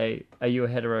camera and say, "Are you a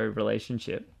hetero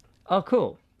relationship?" "Oh,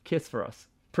 cool. Kiss for us.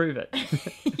 Prove it."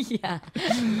 Yeah.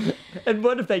 And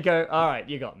what if they go, "All right,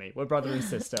 you got me. We're brother and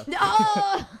sister.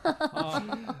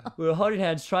 We were holding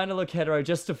hands, trying to look hetero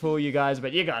just to fool you guys,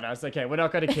 but you got us. Okay, we're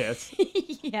not going to kiss."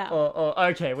 Yeah. Or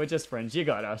okay, we're just friends. You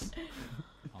got us.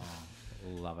 Oh,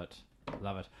 love it.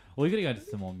 Well, we're going to go into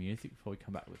some more music before we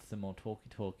come back with some more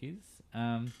talkies.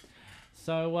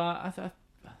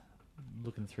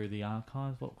 Looking through the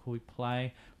archives, what could we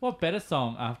play? What better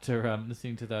song after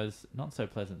listening to those not so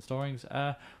pleasant stories?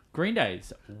 Green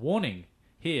Day's Warning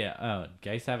here on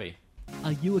Gay Savvy.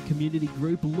 Are you a community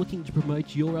group looking to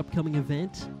promote your upcoming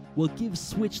event? Well, give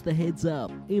Switch the heads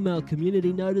up. Email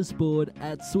community notice board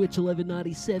at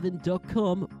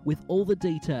switch1197.com with all the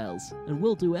details, and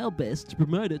we'll do our best to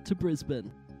promote it to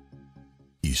Brisbane.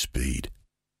 You speed.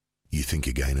 You think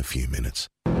you gain a few minutes.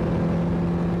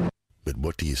 But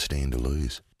what do you stand to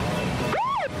lose?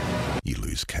 You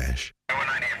lose cash.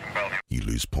 You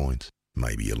lose points.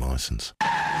 Maybe your license.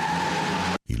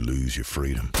 You lose your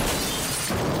freedom.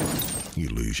 You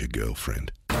lose your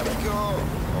girlfriend.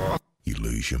 You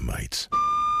lose your mates.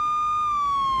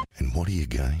 And what do you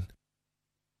gain?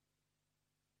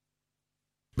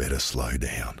 Better slow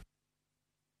down.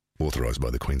 Authorised by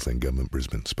the Queensland Government,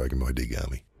 Brisbane. Spoken by D.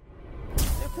 Garley.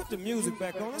 Now put the music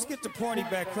back on. Let's get the party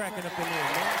back cracking up in here,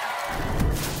 man.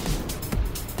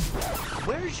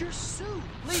 Where's your suit?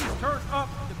 Please turn up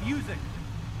the music.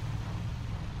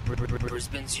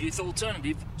 Brisbane's youth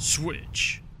alternative,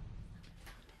 Switch.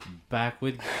 Back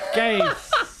with Gay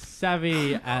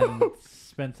Savvy and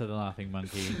Spencer the Laughing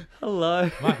Monkey. Hello.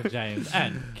 Michael James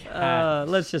and Kat.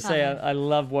 Let's just say I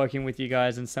love working with you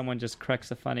guys, and someone just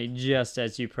cracks a funny just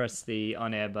as you press the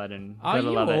on-air button. Oh, Gotta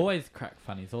you love it. always crack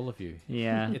funnies, all of you.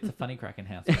 Yeah. It's a funny cracking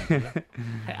house.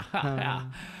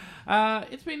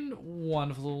 It's been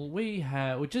wonderful. We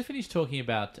just finished talking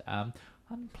about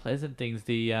unpleasant things.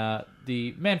 The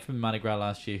man from Mardi Gras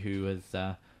last year who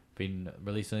has been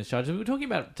released on his charges. We were talking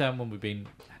about when we've had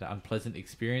unpleasant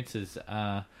experiences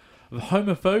of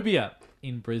homophobia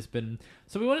in Brisbane.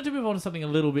 So we wanted to move on to something a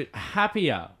little bit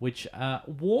happier, which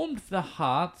warmed the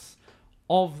hearts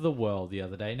of the world the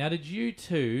other day. Now, did you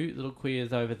two little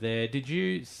queers over there? Did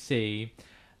you see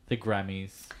the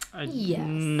Grammys? Yes.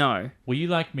 No. Were you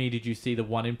like me? Did you see the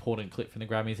one important clip from the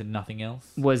Grammys and nothing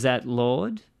else? Was that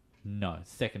Lorde? No,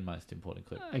 second most important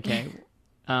clip. Okay.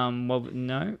 Well,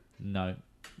 no. No.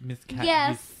 Miss Cat, Yes,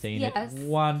 you've seen yes. it.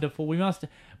 Wonderful. We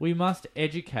must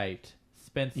educate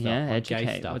Spencer on gay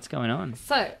educate. stuff. What's going on?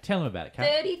 So, Tell him about it, Kat.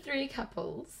 33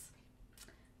 couples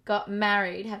got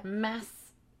married, had mass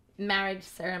marriage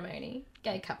ceremony,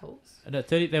 gay couples. No,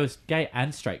 there was gay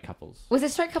and straight couples. Was there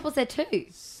straight couples there too?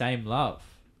 Same love.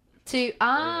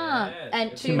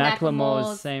 And two Macklemore's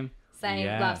Macklemores, same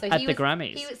love. So at he the was,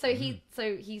 Grammys. He's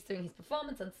doing his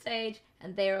performance on stage,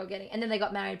 and they're all getting, and then they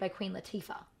got married by Queen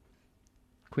Latifah.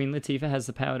 Queen Latifah has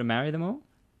the power to marry them all?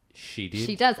 She did.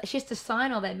 She does. She has to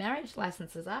sign all their marriage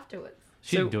licenses afterwards.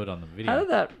 She didn't do it on the video. How did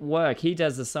that work? He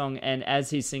does the song, and as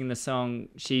he's singing the song,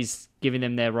 she's giving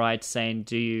them their rights, saying,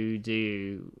 do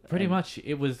you... Pretty much.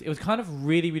 It was kind of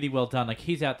really, really well done. Like,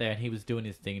 he's out there and he was doing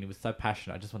his thing and he was so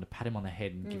passionate. I just wanted to pat him on the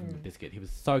head and give him a biscuit. He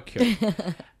was so cute.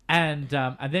 and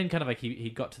then kind of like he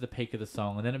got to the peak of the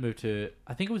song, and then it moved to,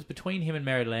 I think it was between him and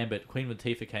Mary Lambert. Queen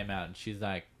Latifah came out and she's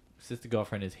like, Sister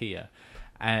Girlfriend is here.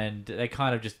 And they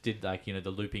kind of just did like,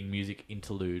 the looping music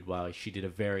interlude while she did a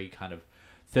very kind of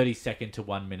 30-second to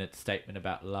 1 minute statement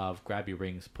about love, grab your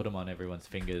rings, put them on everyone's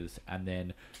fingers, and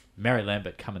then Mary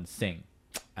Lambert come and sing.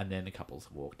 And then the couples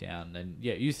walk down. And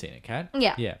yeah, you've seen it, Kat?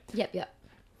 Yeah. Yeah. Yep.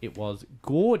 It was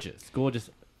gorgeous.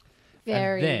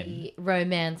 Very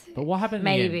romantic. But what happened in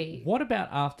the Maybe. end? What about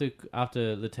after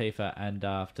Latifah and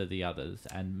after the others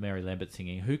and Mary Lambert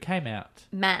singing? Who came out?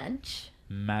 Madge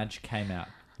came out.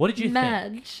 What did you think?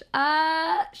 Madge.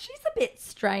 She's a bit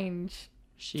strange.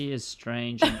 She is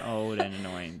strange and old and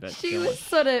annoying, but She was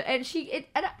sort of, and it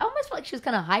almost felt like she was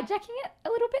kind of hijacking it a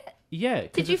little bit. Yeah.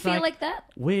 Did you feel like that?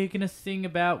 We're going to sing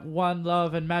about one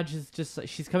love, and Madge is just like,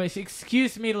 she's coming.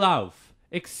 Excuse me, love.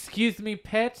 Excuse me,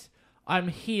 pet. I'm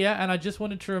here, and I just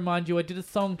wanted to remind you I did a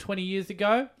song 20 years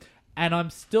ago, and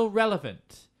I'm still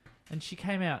relevant. And she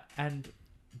came out, and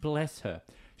bless her.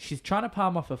 She's trying to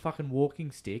palm off a fucking walking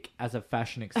stick as a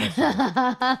fashion accessory.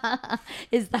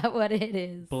 Is that what it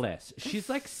is? Bless. She's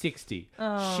like 60.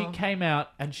 Oh. She came out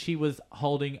and she was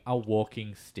holding a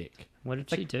walking stick. What did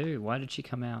she do? Why did she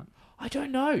come out? I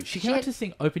don't know. She came out to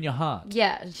sing Open Your Heart.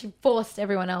 Yeah, she forced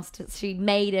everyone else to. She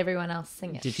made everyone else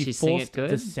sing it. Did she sing it good?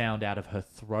 The sound out of her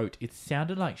throat. It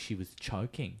sounded like she was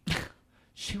choking.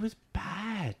 She was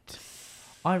bad.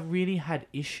 I really had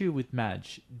issue with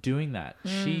Madge doing that.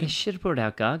 They should have brought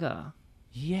out Gaga.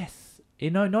 Yes.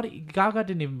 Gaga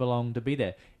didn't even belong to be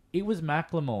there. It was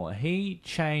Macklemore. He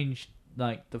changed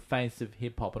like the face of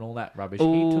hip hop and all that rubbish.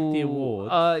 He took the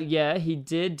award. Yeah, he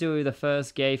did do the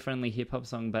first gay-friendly hip-hop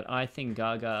song, but I think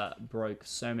Gaga broke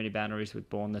so many boundaries with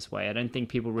Born This Way. I don't think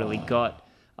people really got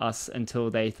us until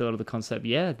they thought of the concept.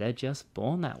 Yeah, they're just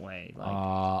born that way. Like,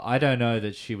 I don't know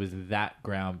that she was that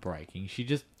groundbreaking. She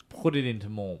just put it into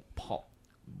more pop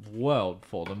world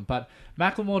for them. But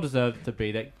Macklemore deserved to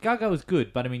be there. Gaga was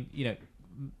good, but I mean, you know,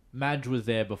 Madge was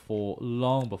there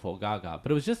long before Gaga.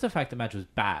 But it was just the fact that Madge was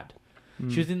bad.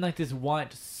 She was in like this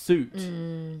white suit with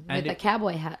and a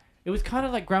cowboy hat. It was kind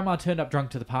of like Grandma turned up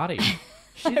drunk to the party.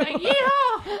 She's like,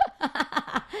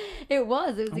 yeah. It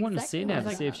was. I want to see exactly now what to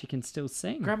it see was. if she can still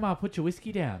sing. Grandma, put your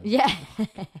whiskey down. Yeah.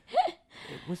 It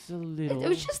was a little. It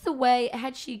was just the way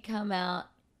had she come out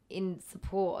in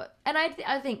support, and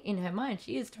I think in her mind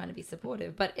she is trying to be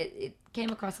supportive, but it came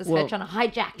across as her trying to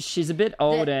hijack. She's a bit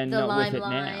old and the not with it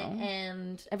limelight, now.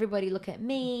 and everybody look at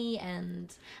me,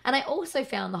 and I also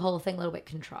found the whole thing a little bit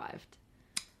contrived.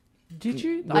 Did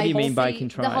you? What do you mean by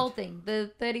contrived? The whole thing,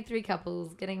 the 33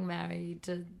 couples getting married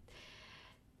to,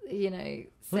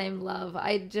 same love.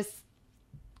 I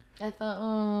thought,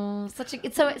 oh, it's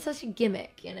such a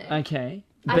gimmick, Okay.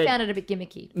 I found it a bit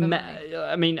gimmicky.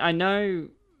 I mean, I know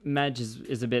Madge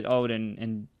is a bit old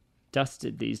and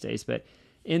dusted these days, but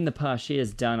in the past she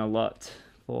has done a lot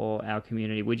for our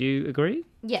community. Would you agree?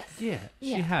 Yes. Yeah,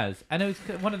 she has. And it was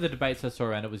one of the debates I saw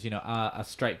around it was, are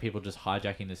straight people just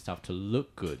hijacking this stuff to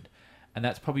look good? And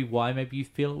that's probably why maybe you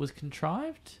feel it was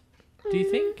contrived? Do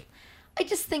you think? I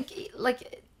just think,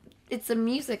 it's a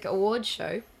music award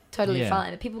show. Totally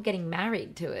fine. But people getting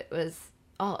married to it was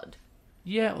odd.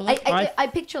 Yeah, well, I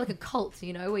picture like a cult,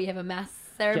 where you have a mass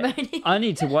ceremony. Yeah, I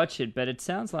need to watch it, but it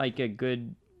sounds like a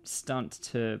good stunt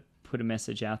to put a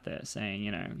message out there saying,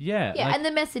 Yeah. Yeah, and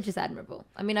the message is admirable.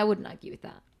 I mean, I wouldn't argue with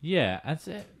that. Yeah, and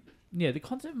so, the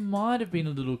concept might have been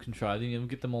a little contrived.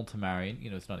 Get them all to marry.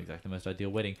 It's not exactly the most ideal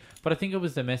wedding, but I think it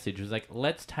was the message. It was like,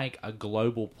 let's take a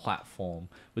global platform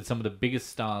with some of the biggest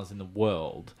stars in the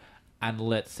world, and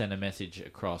let's send a message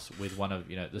across with one of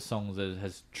the songs that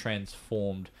has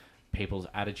transformed people's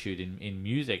attitude in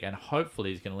music, and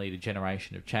hopefully is going to lead a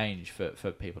generation of change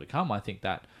for people to come. I think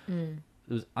that it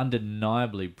was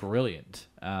undeniably brilliant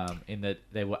in that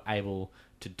they were able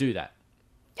to do that.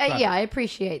 I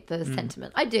appreciate the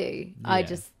sentiment. I do. Yeah. I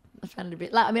found it a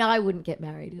bit. I wouldn't get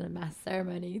married in a mass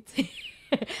ceremony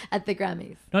at the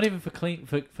Grammys. Not even for Queen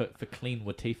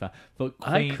Latifah. For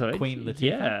Queen Latifah.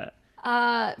 Yeah.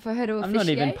 For her to officiate. I'm not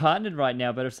even partnered right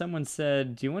now, but if someone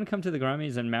said, "Do you want to come to the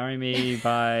Grammys and marry me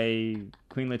by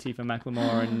Queen Latifah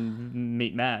Macklemore and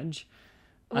meet Madge?"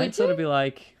 I'd sort of be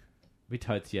like, "We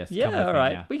totes yes." Yeah, come with all me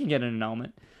right, now. we can get an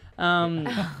annulment.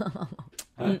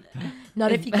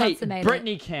 Not if you consummate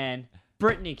it.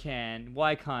 Brittany can.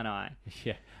 Why can't I?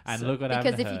 Yeah, and look what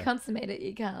happened because to if her. you consummate it,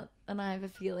 you can't. And I have a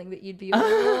feeling that you'd be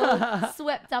all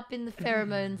swept up in the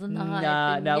pheromones and the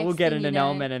hype. No, we'll get an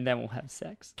annulment and then we'll have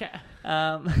sex.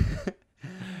 How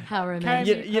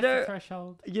romantic. You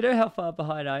know how far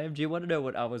behind I am? Do you want to know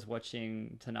what I was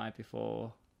watching tonight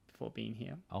before being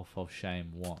here? Oh, for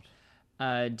shame, what?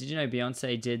 Did you know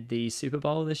Beyonce did the Super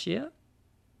Bowl this year?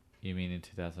 You mean in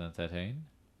 2013?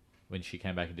 When she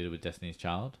came back and did it with Destiny's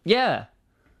Child? Yeah.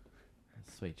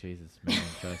 Sweet Jesus, Mary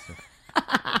and Joseph.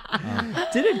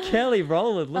 Didn't Kelly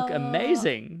Rowland look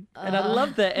amazing? And I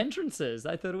loved their entrances.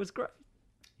 I thought it was great.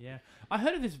 Yeah. I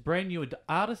heard of this brand new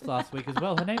artist last week as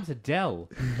well. Her name's Adele.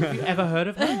 Have you ever heard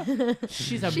of her?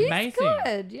 She's amazing. She's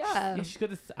good, yeah. She's got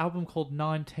this album called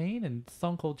 19 and a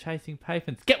song called Chasing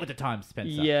Pavements. Get with the times, Spencer.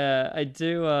 Yeah, I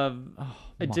do.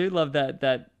 I do love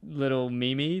that little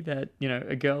meme that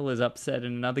a girl is upset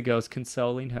and another girl's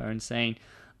consoling her and saying,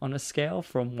 on a scale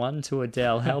from 1 to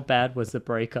Adele, how bad was the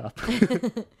breakup?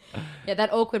 Yeah,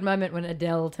 that awkward moment when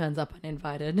Adele turns up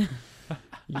uninvited.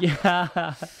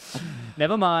 Yeah.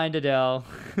 Never mind, Adele.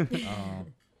 Oh,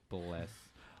 bless.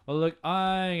 Well, look,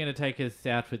 I'm going to take us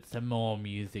out with some more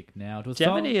music now. Do you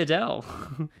have any Adele?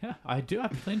 Yeah, I do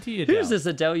have plenty of Adele. Who's this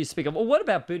Adele you speak of? Well, what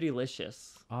about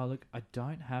Bootylicious? Oh, look, I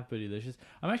don't have Bootylicious.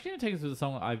 I'm actually going to take us with a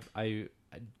song I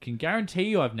can guarantee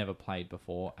you I've never played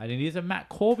before, and it is a Matt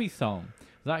Corby song.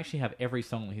 I actually have every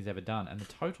song that he's ever done, and the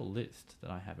total list that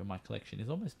I have in my collection is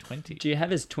almost 20. Do you have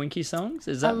his Twinkie songs?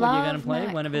 Is that what you're going to play?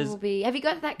 Matt One of his. Corby. Have you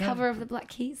got that cover of the Black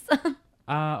Keys?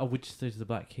 Which is the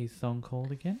Black Keys song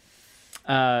called again?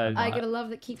 I Got a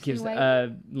Love That Keeps You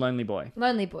Waiting. Lonely Boy.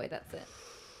 Lonely Boy, that's it.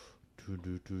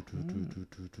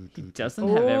 He doesn't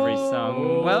have every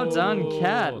song. Well done,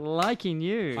 Kat. Liking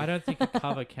you. I don't think a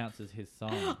cover counts as his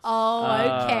song.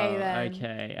 Oh, okay then.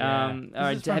 Okay. Yeah. All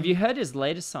right. Have you heard his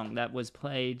latest song that was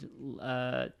played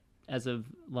as of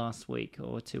last week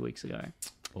or 2 weeks ago?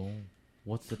 Oh,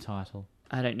 what's the title?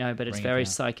 I don't know, but it's Bring it very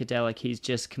down. psychedelic. He's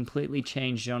just completely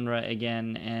changed genre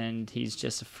again, and he's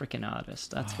just a freaking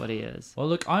artist. That's what he is. Well,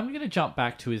 look, I'm going to jump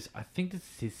back to I think this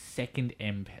is his second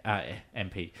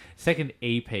second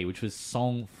EP, which was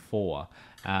Song 4.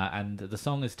 And the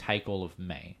song is Take All of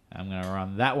Me. I'm going to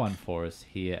run that one for us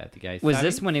here at the Gay Was Savvy.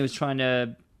 this when he was trying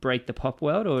to break the pop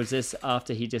world, or was this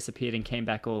after he disappeared and came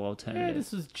back all alternative? Yeah,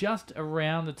 this was just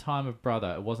around the time of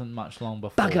Brother. It wasn't much long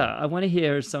before. Bugger! I want to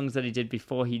hear songs that he did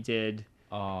before he did...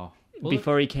 Oh.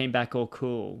 Before he came back all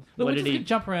cool. Look, What we're did just he... going to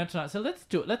jump around tonight. So let's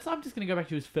do it. I'm just going to go back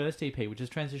to his first EP, which is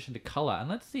Transition to Colour, and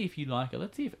let's see if you like it.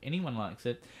 Let's see if anyone likes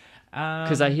it.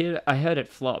 Because I heard it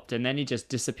flopped, and then he just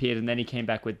disappeared, and then he came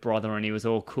back with Brother, and he was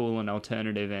all cool and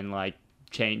alternative and like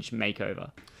changed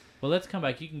makeover. Well, let's come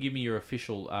back. You can give me your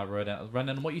official rundown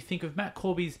on what you think of Matt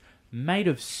Corby's Made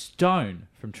of Stone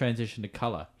from Transition to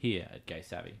Colour here at Gay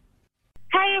Savvy.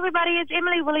 Hey everybody, it's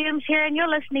Emily Williams here, and you're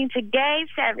listening to Gay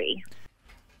Savvy.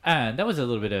 And that was a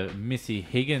little bit of Missy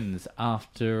Higgins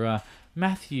after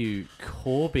Matthew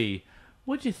Corby.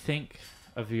 What'd you think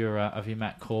of your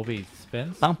Matt Corby,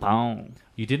 Spence?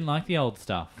 You didn't like the old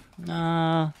stuff?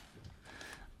 To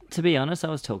be honest, I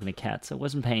was talking to Kat, so I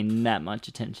wasn't paying that much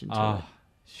attention to it.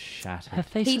 Shattered. Her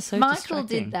face is so Michael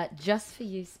distracting. did that just for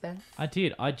you, Spence. I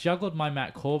did. I juggled my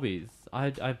Matt Corbys.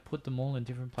 I put them all in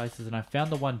different places, and I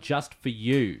found the one just for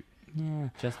you. Yeah.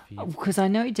 Just for you. Because I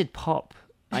know he did pop.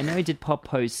 I know he did pop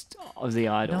post Aussie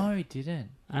Idol. No, he didn't.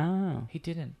 Oh. He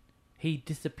didn't. He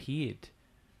disappeared.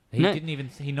 He No, didn't even...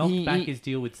 He knocked back his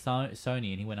deal with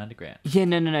Sony, and he went underground. Yeah,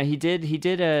 no. He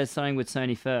did something with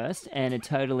Sony first, and it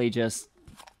totally just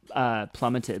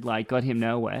plummeted, like got him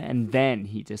nowhere, and then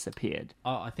he disappeared.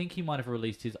 Oh, I think he might have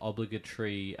released his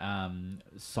obligatory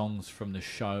songs from the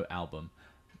show album,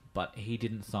 but he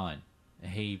didn't sign.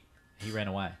 He ran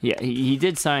away. Yeah, he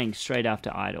did something straight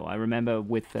after Idol. I remember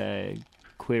with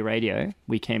Queer Radio,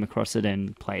 we came across it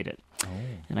and played it. Oh.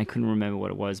 And I couldn't remember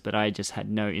what it was, but I just had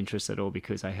no interest at all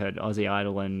because I heard Aussie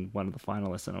Idol and one of the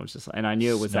finalists, and I was just, and I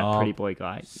knew it was that pretty boy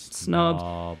guy.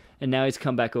 Snobbed. And now he's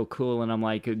come back all cool, and I'm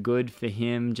like, good for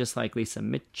him, just like Lisa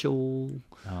Mitchell.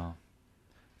 Oh.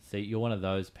 See, you're one of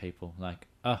those people, like,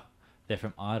 they're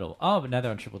from Idol. Oh, but now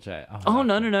they're on Triple J. Oh,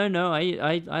 no.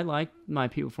 I like my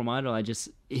people from Idol.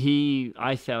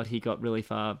 I felt he got really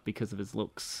far because of his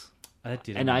looks. I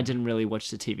didn't really watch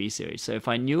the TV series. So if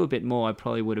I knew a bit more, I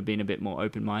probably would have been a bit more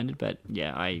open-minded. But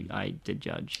yeah, I did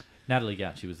judge. Natalie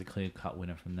Gauchi was the clear-cut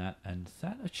winner from that. And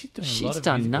she's doing a lot of She's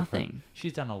done musical nothing.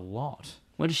 She's done a lot.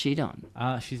 What has she done?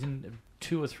 She's in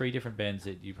 2 or 3 different bands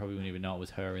that you probably wouldn't even know it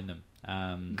was her in them.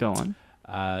 Go on.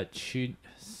 Tune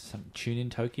in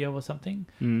Tokyo or something.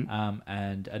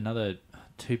 And another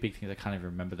 2 big things, I can't even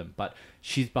remember them. But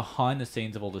she's behind the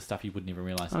scenes of all this stuff you wouldn't even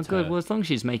realise. Oh, good. Well, as long as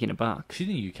she's making a buck. She's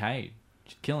in the UK.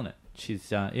 She's killing it.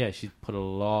 She's she's put a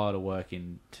lot of work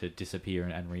in to disappear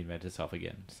and reinvent herself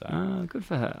again. So good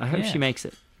for her. I hope she makes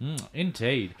it.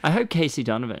 Indeed. I hope Casey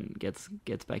Donovan gets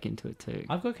back into it too.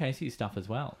 I've got Casey's stuff as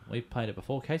well. We've played it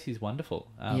before. Casey's wonderful.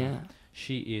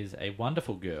 She is a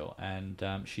wonderful girl, and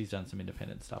she's done some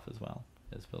independent stuff as well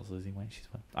as losing weight.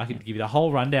 I could give you the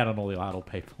whole rundown on all the Idol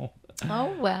people.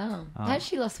 Oh, wow. Has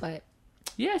she lost weight?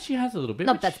 Yeah, she has a little bit.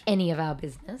 Not that's any of our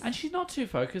business. And she's not too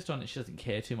focused on it. She doesn't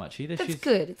care too much either. That's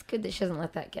good. It's good that she doesn't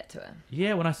let that get to her.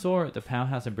 Yeah, when I saw her at the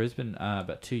Powerhouse in Brisbane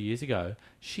about 2 years ago,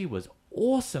 she was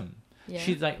awesome. Yeah.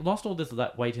 She's like lost all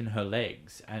that weight in her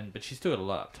legs, but she still got a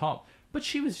lot up top. But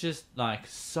she was just like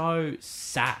so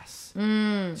sass.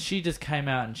 She just came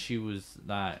out and she was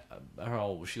like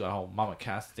she got a whole Mama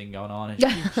Cass thing going on, and she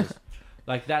was just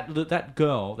like that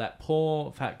girl, that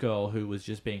poor fat girl who was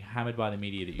just being hammered by the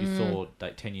media that you saw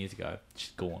like 10 years ago. She's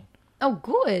gone. Oh,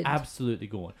 good. Absolutely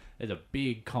gone. There's a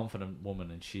big, confident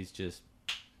woman, and she's just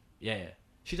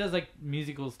She does like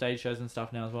musical stage shows and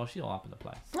stuff now as well. She's all up in the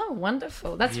place. Oh,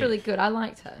 wonderful. That's really good. I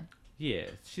liked her. Yeah,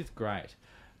 she's great.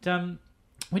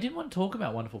 We didn't want to talk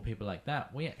about wonderful people like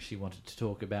that. We actually wanted to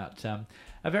talk about a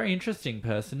very interesting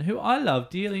person who I love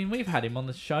dearly, and we've had him on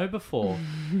the show before.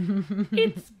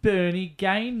 It's Bernie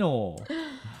Gaynor.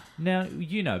 Now,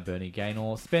 you know Bernie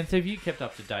Gaynor. Spencer, have you kept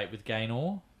up to date with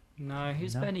Gaynor? No,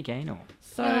 who's Bernie Gaynor?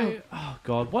 So, oh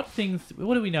God, what do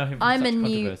we know him from such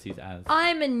controversies as?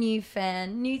 I'm a new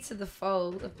fan, new to the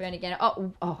fold of Bernie Gaynor.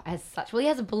 Oh, as such. Well, he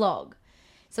has a blog.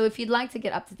 So if you'd like to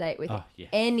get up to date with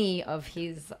any of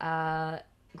his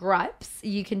gripes,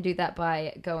 you can do that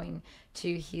by going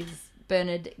to his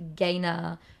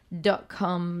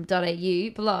bernardgaynor.com.au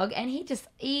blog, and he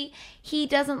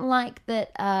doesn't like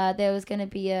that there was going to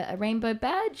be a rainbow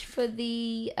badge for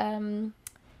the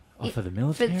for the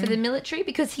military? for the military,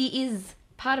 because he is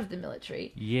part of the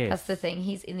military. Yes. That's the thing.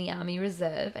 He's in the Army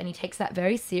Reserve, and he takes that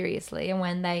very seriously. And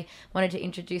when they wanted to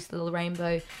introduce the little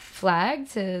rainbow flag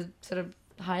to sort of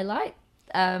highlight,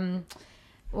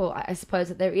 well, I suppose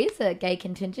that there is a gay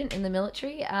contingent in the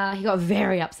military. He got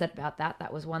very upset about that.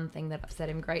 That was one thing that upset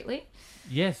him greatly.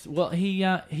 Yes, well,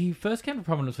 he first came to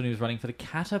prominence when he was running for the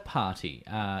Katter Party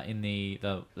in the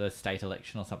state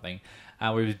election or something,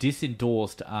 where he was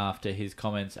disendorsed after his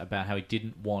comments about how he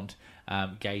didn't want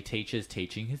gay teachers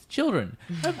teaching his children.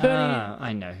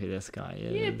 I know who this guy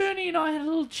is. Yeah, Bernie and I had a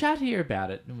little chat here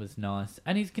about it. It was nice.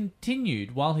 And he's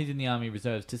continued, while he's in the Army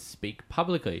Reserves, to speak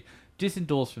publicly.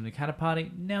 Disendorsed from the Katter Party,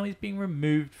 now he's being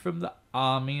removed from the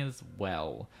army as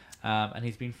well. And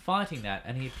he's been fighting that,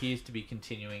 and he appears to be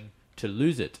continuing to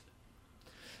lose it.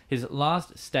 His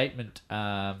last statement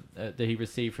that he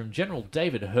received from General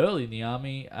David Hurley in the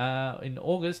army in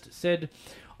August said,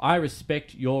 "I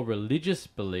respect your religious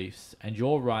beliefs and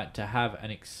your right to have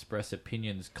and express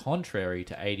opinions contrary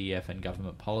to ADF and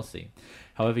government policy.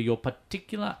 However, your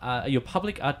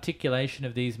public articulation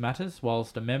of these matters,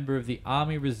 whilst a member of the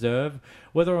Army Reserve,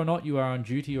 whether or not you are on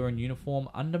duty or in uniform,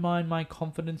 undermine my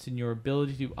confidence in your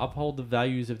ability to uphold the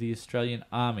values of the Australian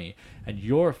Army and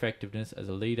your effectiveness as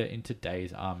a leader in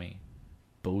today's army."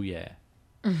 Booyah.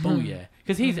 Booyah.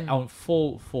 Because he's on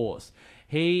full force.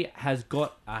 He has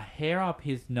got a hair up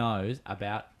his nose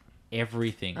about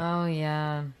everything. Oh,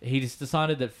 yeah. He just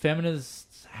decided that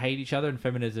feminists hate each other and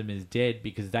feminism is dead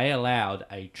because they allowed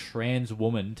a trans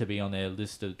woman to be on their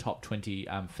list of top 20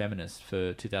 feminists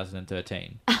for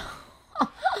 2013.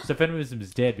 So feminism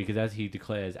is dead because, as he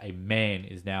declares, a man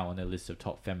is now on their list of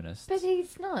top feminists. But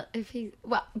he's not.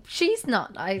 Well, she's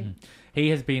not. He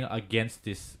has been against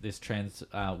this trans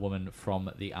woman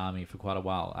from the army for quite a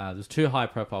while. There's 2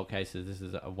 high-profile cases. This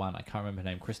is one, I can't remember her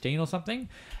name, Christine or something.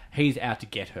 He's out to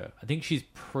get her. I think she's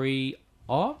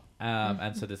pre-op,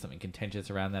 and so there's something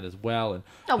contentious around that as well. And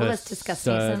well, that's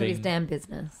disgusting. It's none of his damn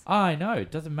business. I know.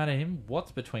 It doesn't matter to him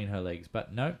what's between her legs.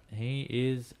 But no, he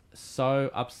is so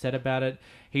upset about it.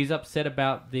 He's upset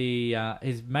about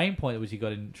his main point, which he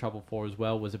got in trouble for as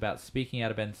well, was about speaking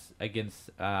out against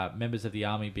members of the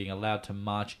army being allowed to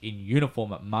march in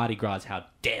uniform at Mardi Gras. How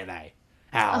dare they?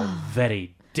 How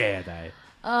very dare they?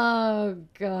 Oh,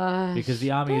 gosh. Because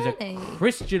the army is a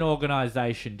Christian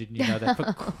organisation. Didn't you know that?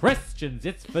 For Christians,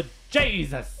 it's for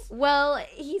Jesus. Well,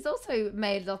 he's also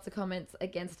made lots of comments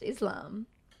against Islam,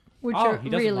 which he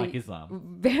doesn't like Islam.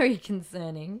 Very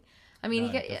concerning. I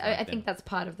mean, No, I think that's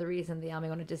part of the reason the army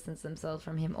want to distance themselves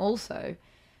from him also,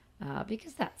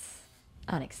 because that's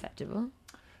unacceptable.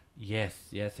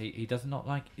 Yes. He does not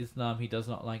like Islam. He does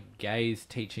not like gays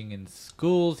teaching in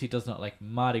schools. He does not like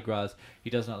Mardi Gras.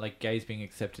 He does not like gays being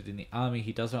accepted in the army.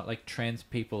 He does not like trans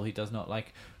people. He does not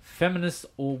like feminists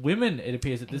or women, it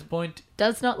appears at this point.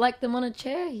 Does not like them on a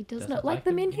chair. He does not like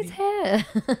them in his hair.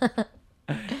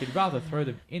 He'd rather throw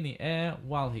them in the air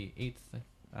while he eats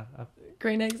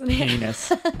green eggs and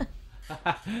penis.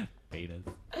 Penis.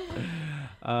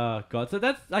 Oh, God. So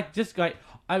that's just great.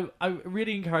 I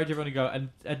really encourage everyone to go and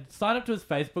sign up to his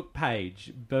Facebook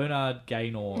page, Bernard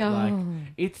Gaynor.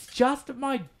 It's just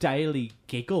my daily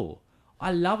giggle.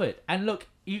 I love it. And look,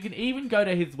 you can even go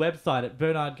to his website at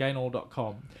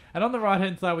bernardgaynor.com. And on the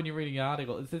right-hand side, when you're reading an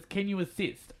article, it says, "Can you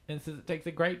assist?" And it says it takes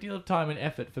a great deal of time and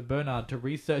effort for Bernard to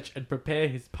research and prepare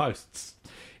his posts.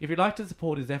 If you'd like to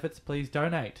support his efforts, please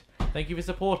donate. Thank you for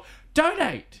support.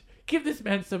 Donate! Give this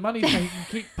man some money so he can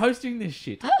keep posting this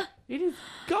shit. It is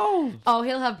gold. Oh,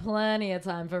 he'll have plenty of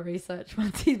time for research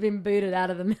once he's been booted out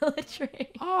of the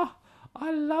military. Oh,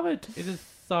 I love it. It is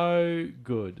so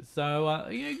good. So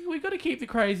we've got to keep the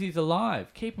crazies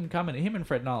alive. Keep them coming. Him and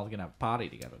Fred Niles are going to have a party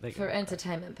together. For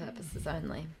entertainment purposes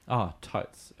only. Oh,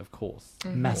 totes, of course.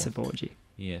 Mm-hmm. Massive orgy.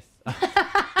 Yes.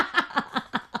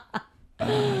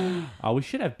 We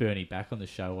should have Bernie back on the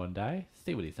show one day.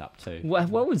 See what he's up to.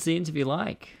 What was the interview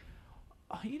like?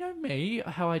 You know me,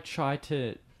 how I try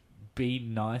to be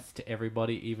nice to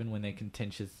everybody, even when they're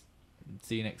contentious.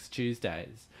 See you next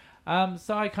Tuesdays.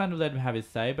 So I kind of let him have his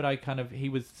say, but he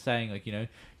was saying, like,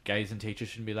 gays and teachers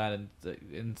shouldn't be allowed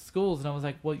in schools. And I was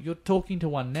like, well, you're talking to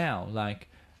one now. Like,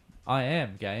 I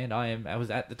am gay and I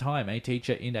was at the time a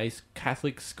teacher in a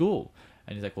Catholic school.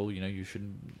 And he's like, well, you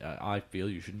shouldn't, I feel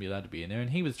you shouldn't be allowed to be in there. And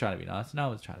he was trying to be nice and I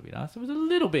was trying to be nice. It was a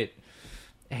little bit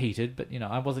heated, but,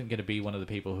 I wasn't going to be one of the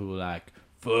people who were like,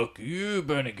 fuck you,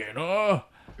 Bernie Gaynor.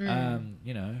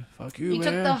 Fuck you, You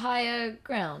took the higher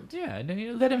ground. Yeah,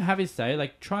 and let him have his say,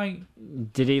 like, trying...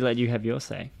 Did he let you have your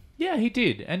say? Yeah, he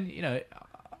did. And,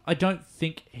 I don't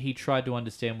think he tried to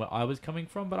understand where I was coming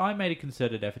from, but I made a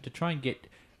concerted effort to try and get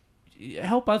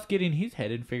help us get in his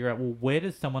head and figure out, well, where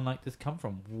does someone like this come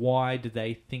from? Why do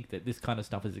they think that this kind of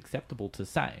stuff is acceptable to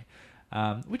say?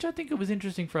 Which I think it was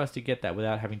interesting for us to get that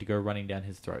without having to go running down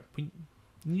his throat. We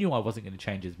knew I wasn't going to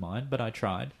change his mind, but I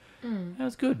tried. That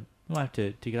was good. We'll have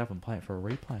to dig it up and play it for a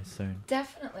replay soon.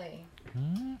 Definitely.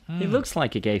 He looks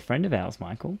like a gay friend of ours,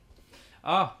 Michael.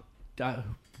 Oh,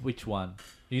 which one?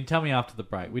 You can tell me after the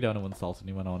break. We don't want to insult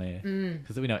anyone on air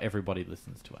because we know everybody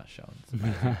listens to our show.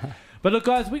 But look,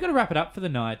 guys, we got to wrap it up for the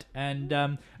night. And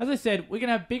as I said, we're going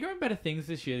to have bigger and better things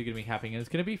this year that are going to be happening. And it's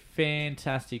going to be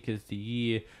fantastic as the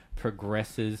year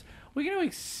progresses. We're going to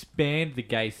expand the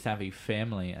Gay Savvy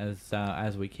family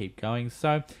as we keep going.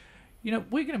 So, we're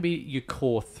going to be your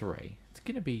core three. It's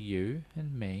going to be you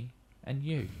and me and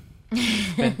you.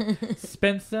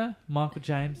 Spencer, Michael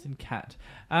James, and Kat.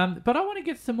 But I want to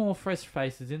get some more fresh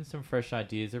faces in, some fresh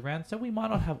ideas around, so we might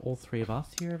not have all three of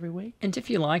us here every week. And if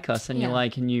you like us and you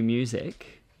like new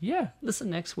music, listen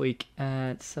next week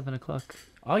at 7 o'clock.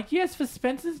 Oh, yes, for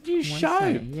Spencer's new Wednesday,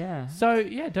 show. Yeah. So,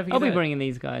 don't forget I'll be bringing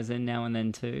these guys in now and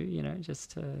then too,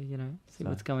 just to, see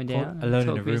what's going down. Alone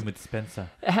in a room with Spencer.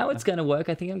 How it's going to work,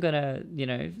 I think I'm going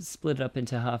to, split it up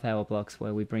into half-hour blocks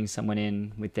where we bring someone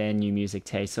in with their new music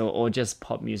taste or just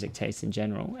pop music taste in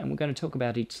general. And we're going to talk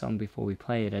about each song before we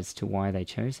play it as to why they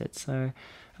chose it. So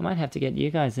I might have to get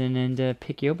you guys in and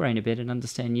pick your brain a bit and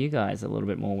understand you guys a little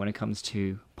bit more when it comes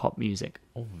to pop music.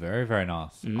 Oh, very, very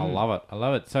nice. I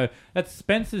love it. So that's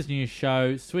Spencer's new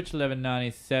show, Switch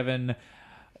 1197.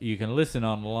 You can listen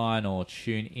online or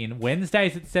tune in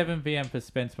Wednesdays at 7 p.m. for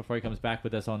Spence before he comes back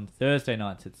with us on Thursday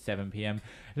nights at 7 p.m. In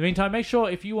the meantime, make sure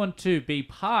if you want to be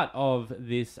part of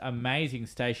this amazing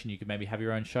station, you can maybe have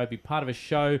your own show, be part of a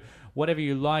show, whatever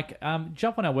you like.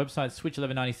 Jump on our website,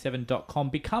 switch1197.com,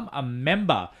 become a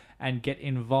member and get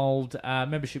involved.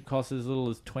 Membership costs as little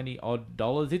as $20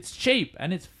 odd. It's cheap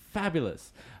and it's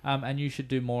fabulous, and you should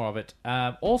do more of it.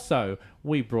 Also,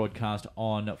 we broadcast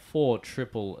on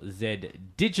 4ZZZ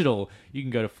Digital. You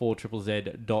can go to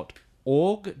 4ZZZ.org.au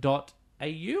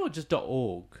or just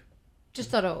 .org?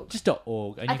 Just .org. Just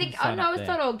 .org. And I you think, can sign up it's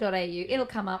there. .org.au. It'll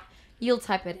come up. You'll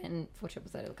type it in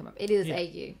 4ZZZ, it'll come up. It is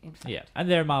AU, in fact. Yeah, and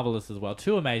they're marvellous as well.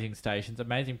 2 amazing stations,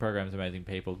 amazing programs, amazing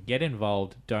people. Get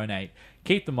involved, donate,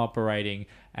 keep them operating,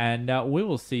 and we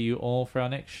will see you all for our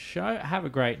next show. Have a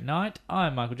great night.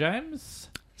 I'm Michael James.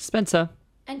 Spencer.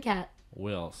 And Kat.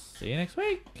 We'll see you next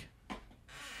week.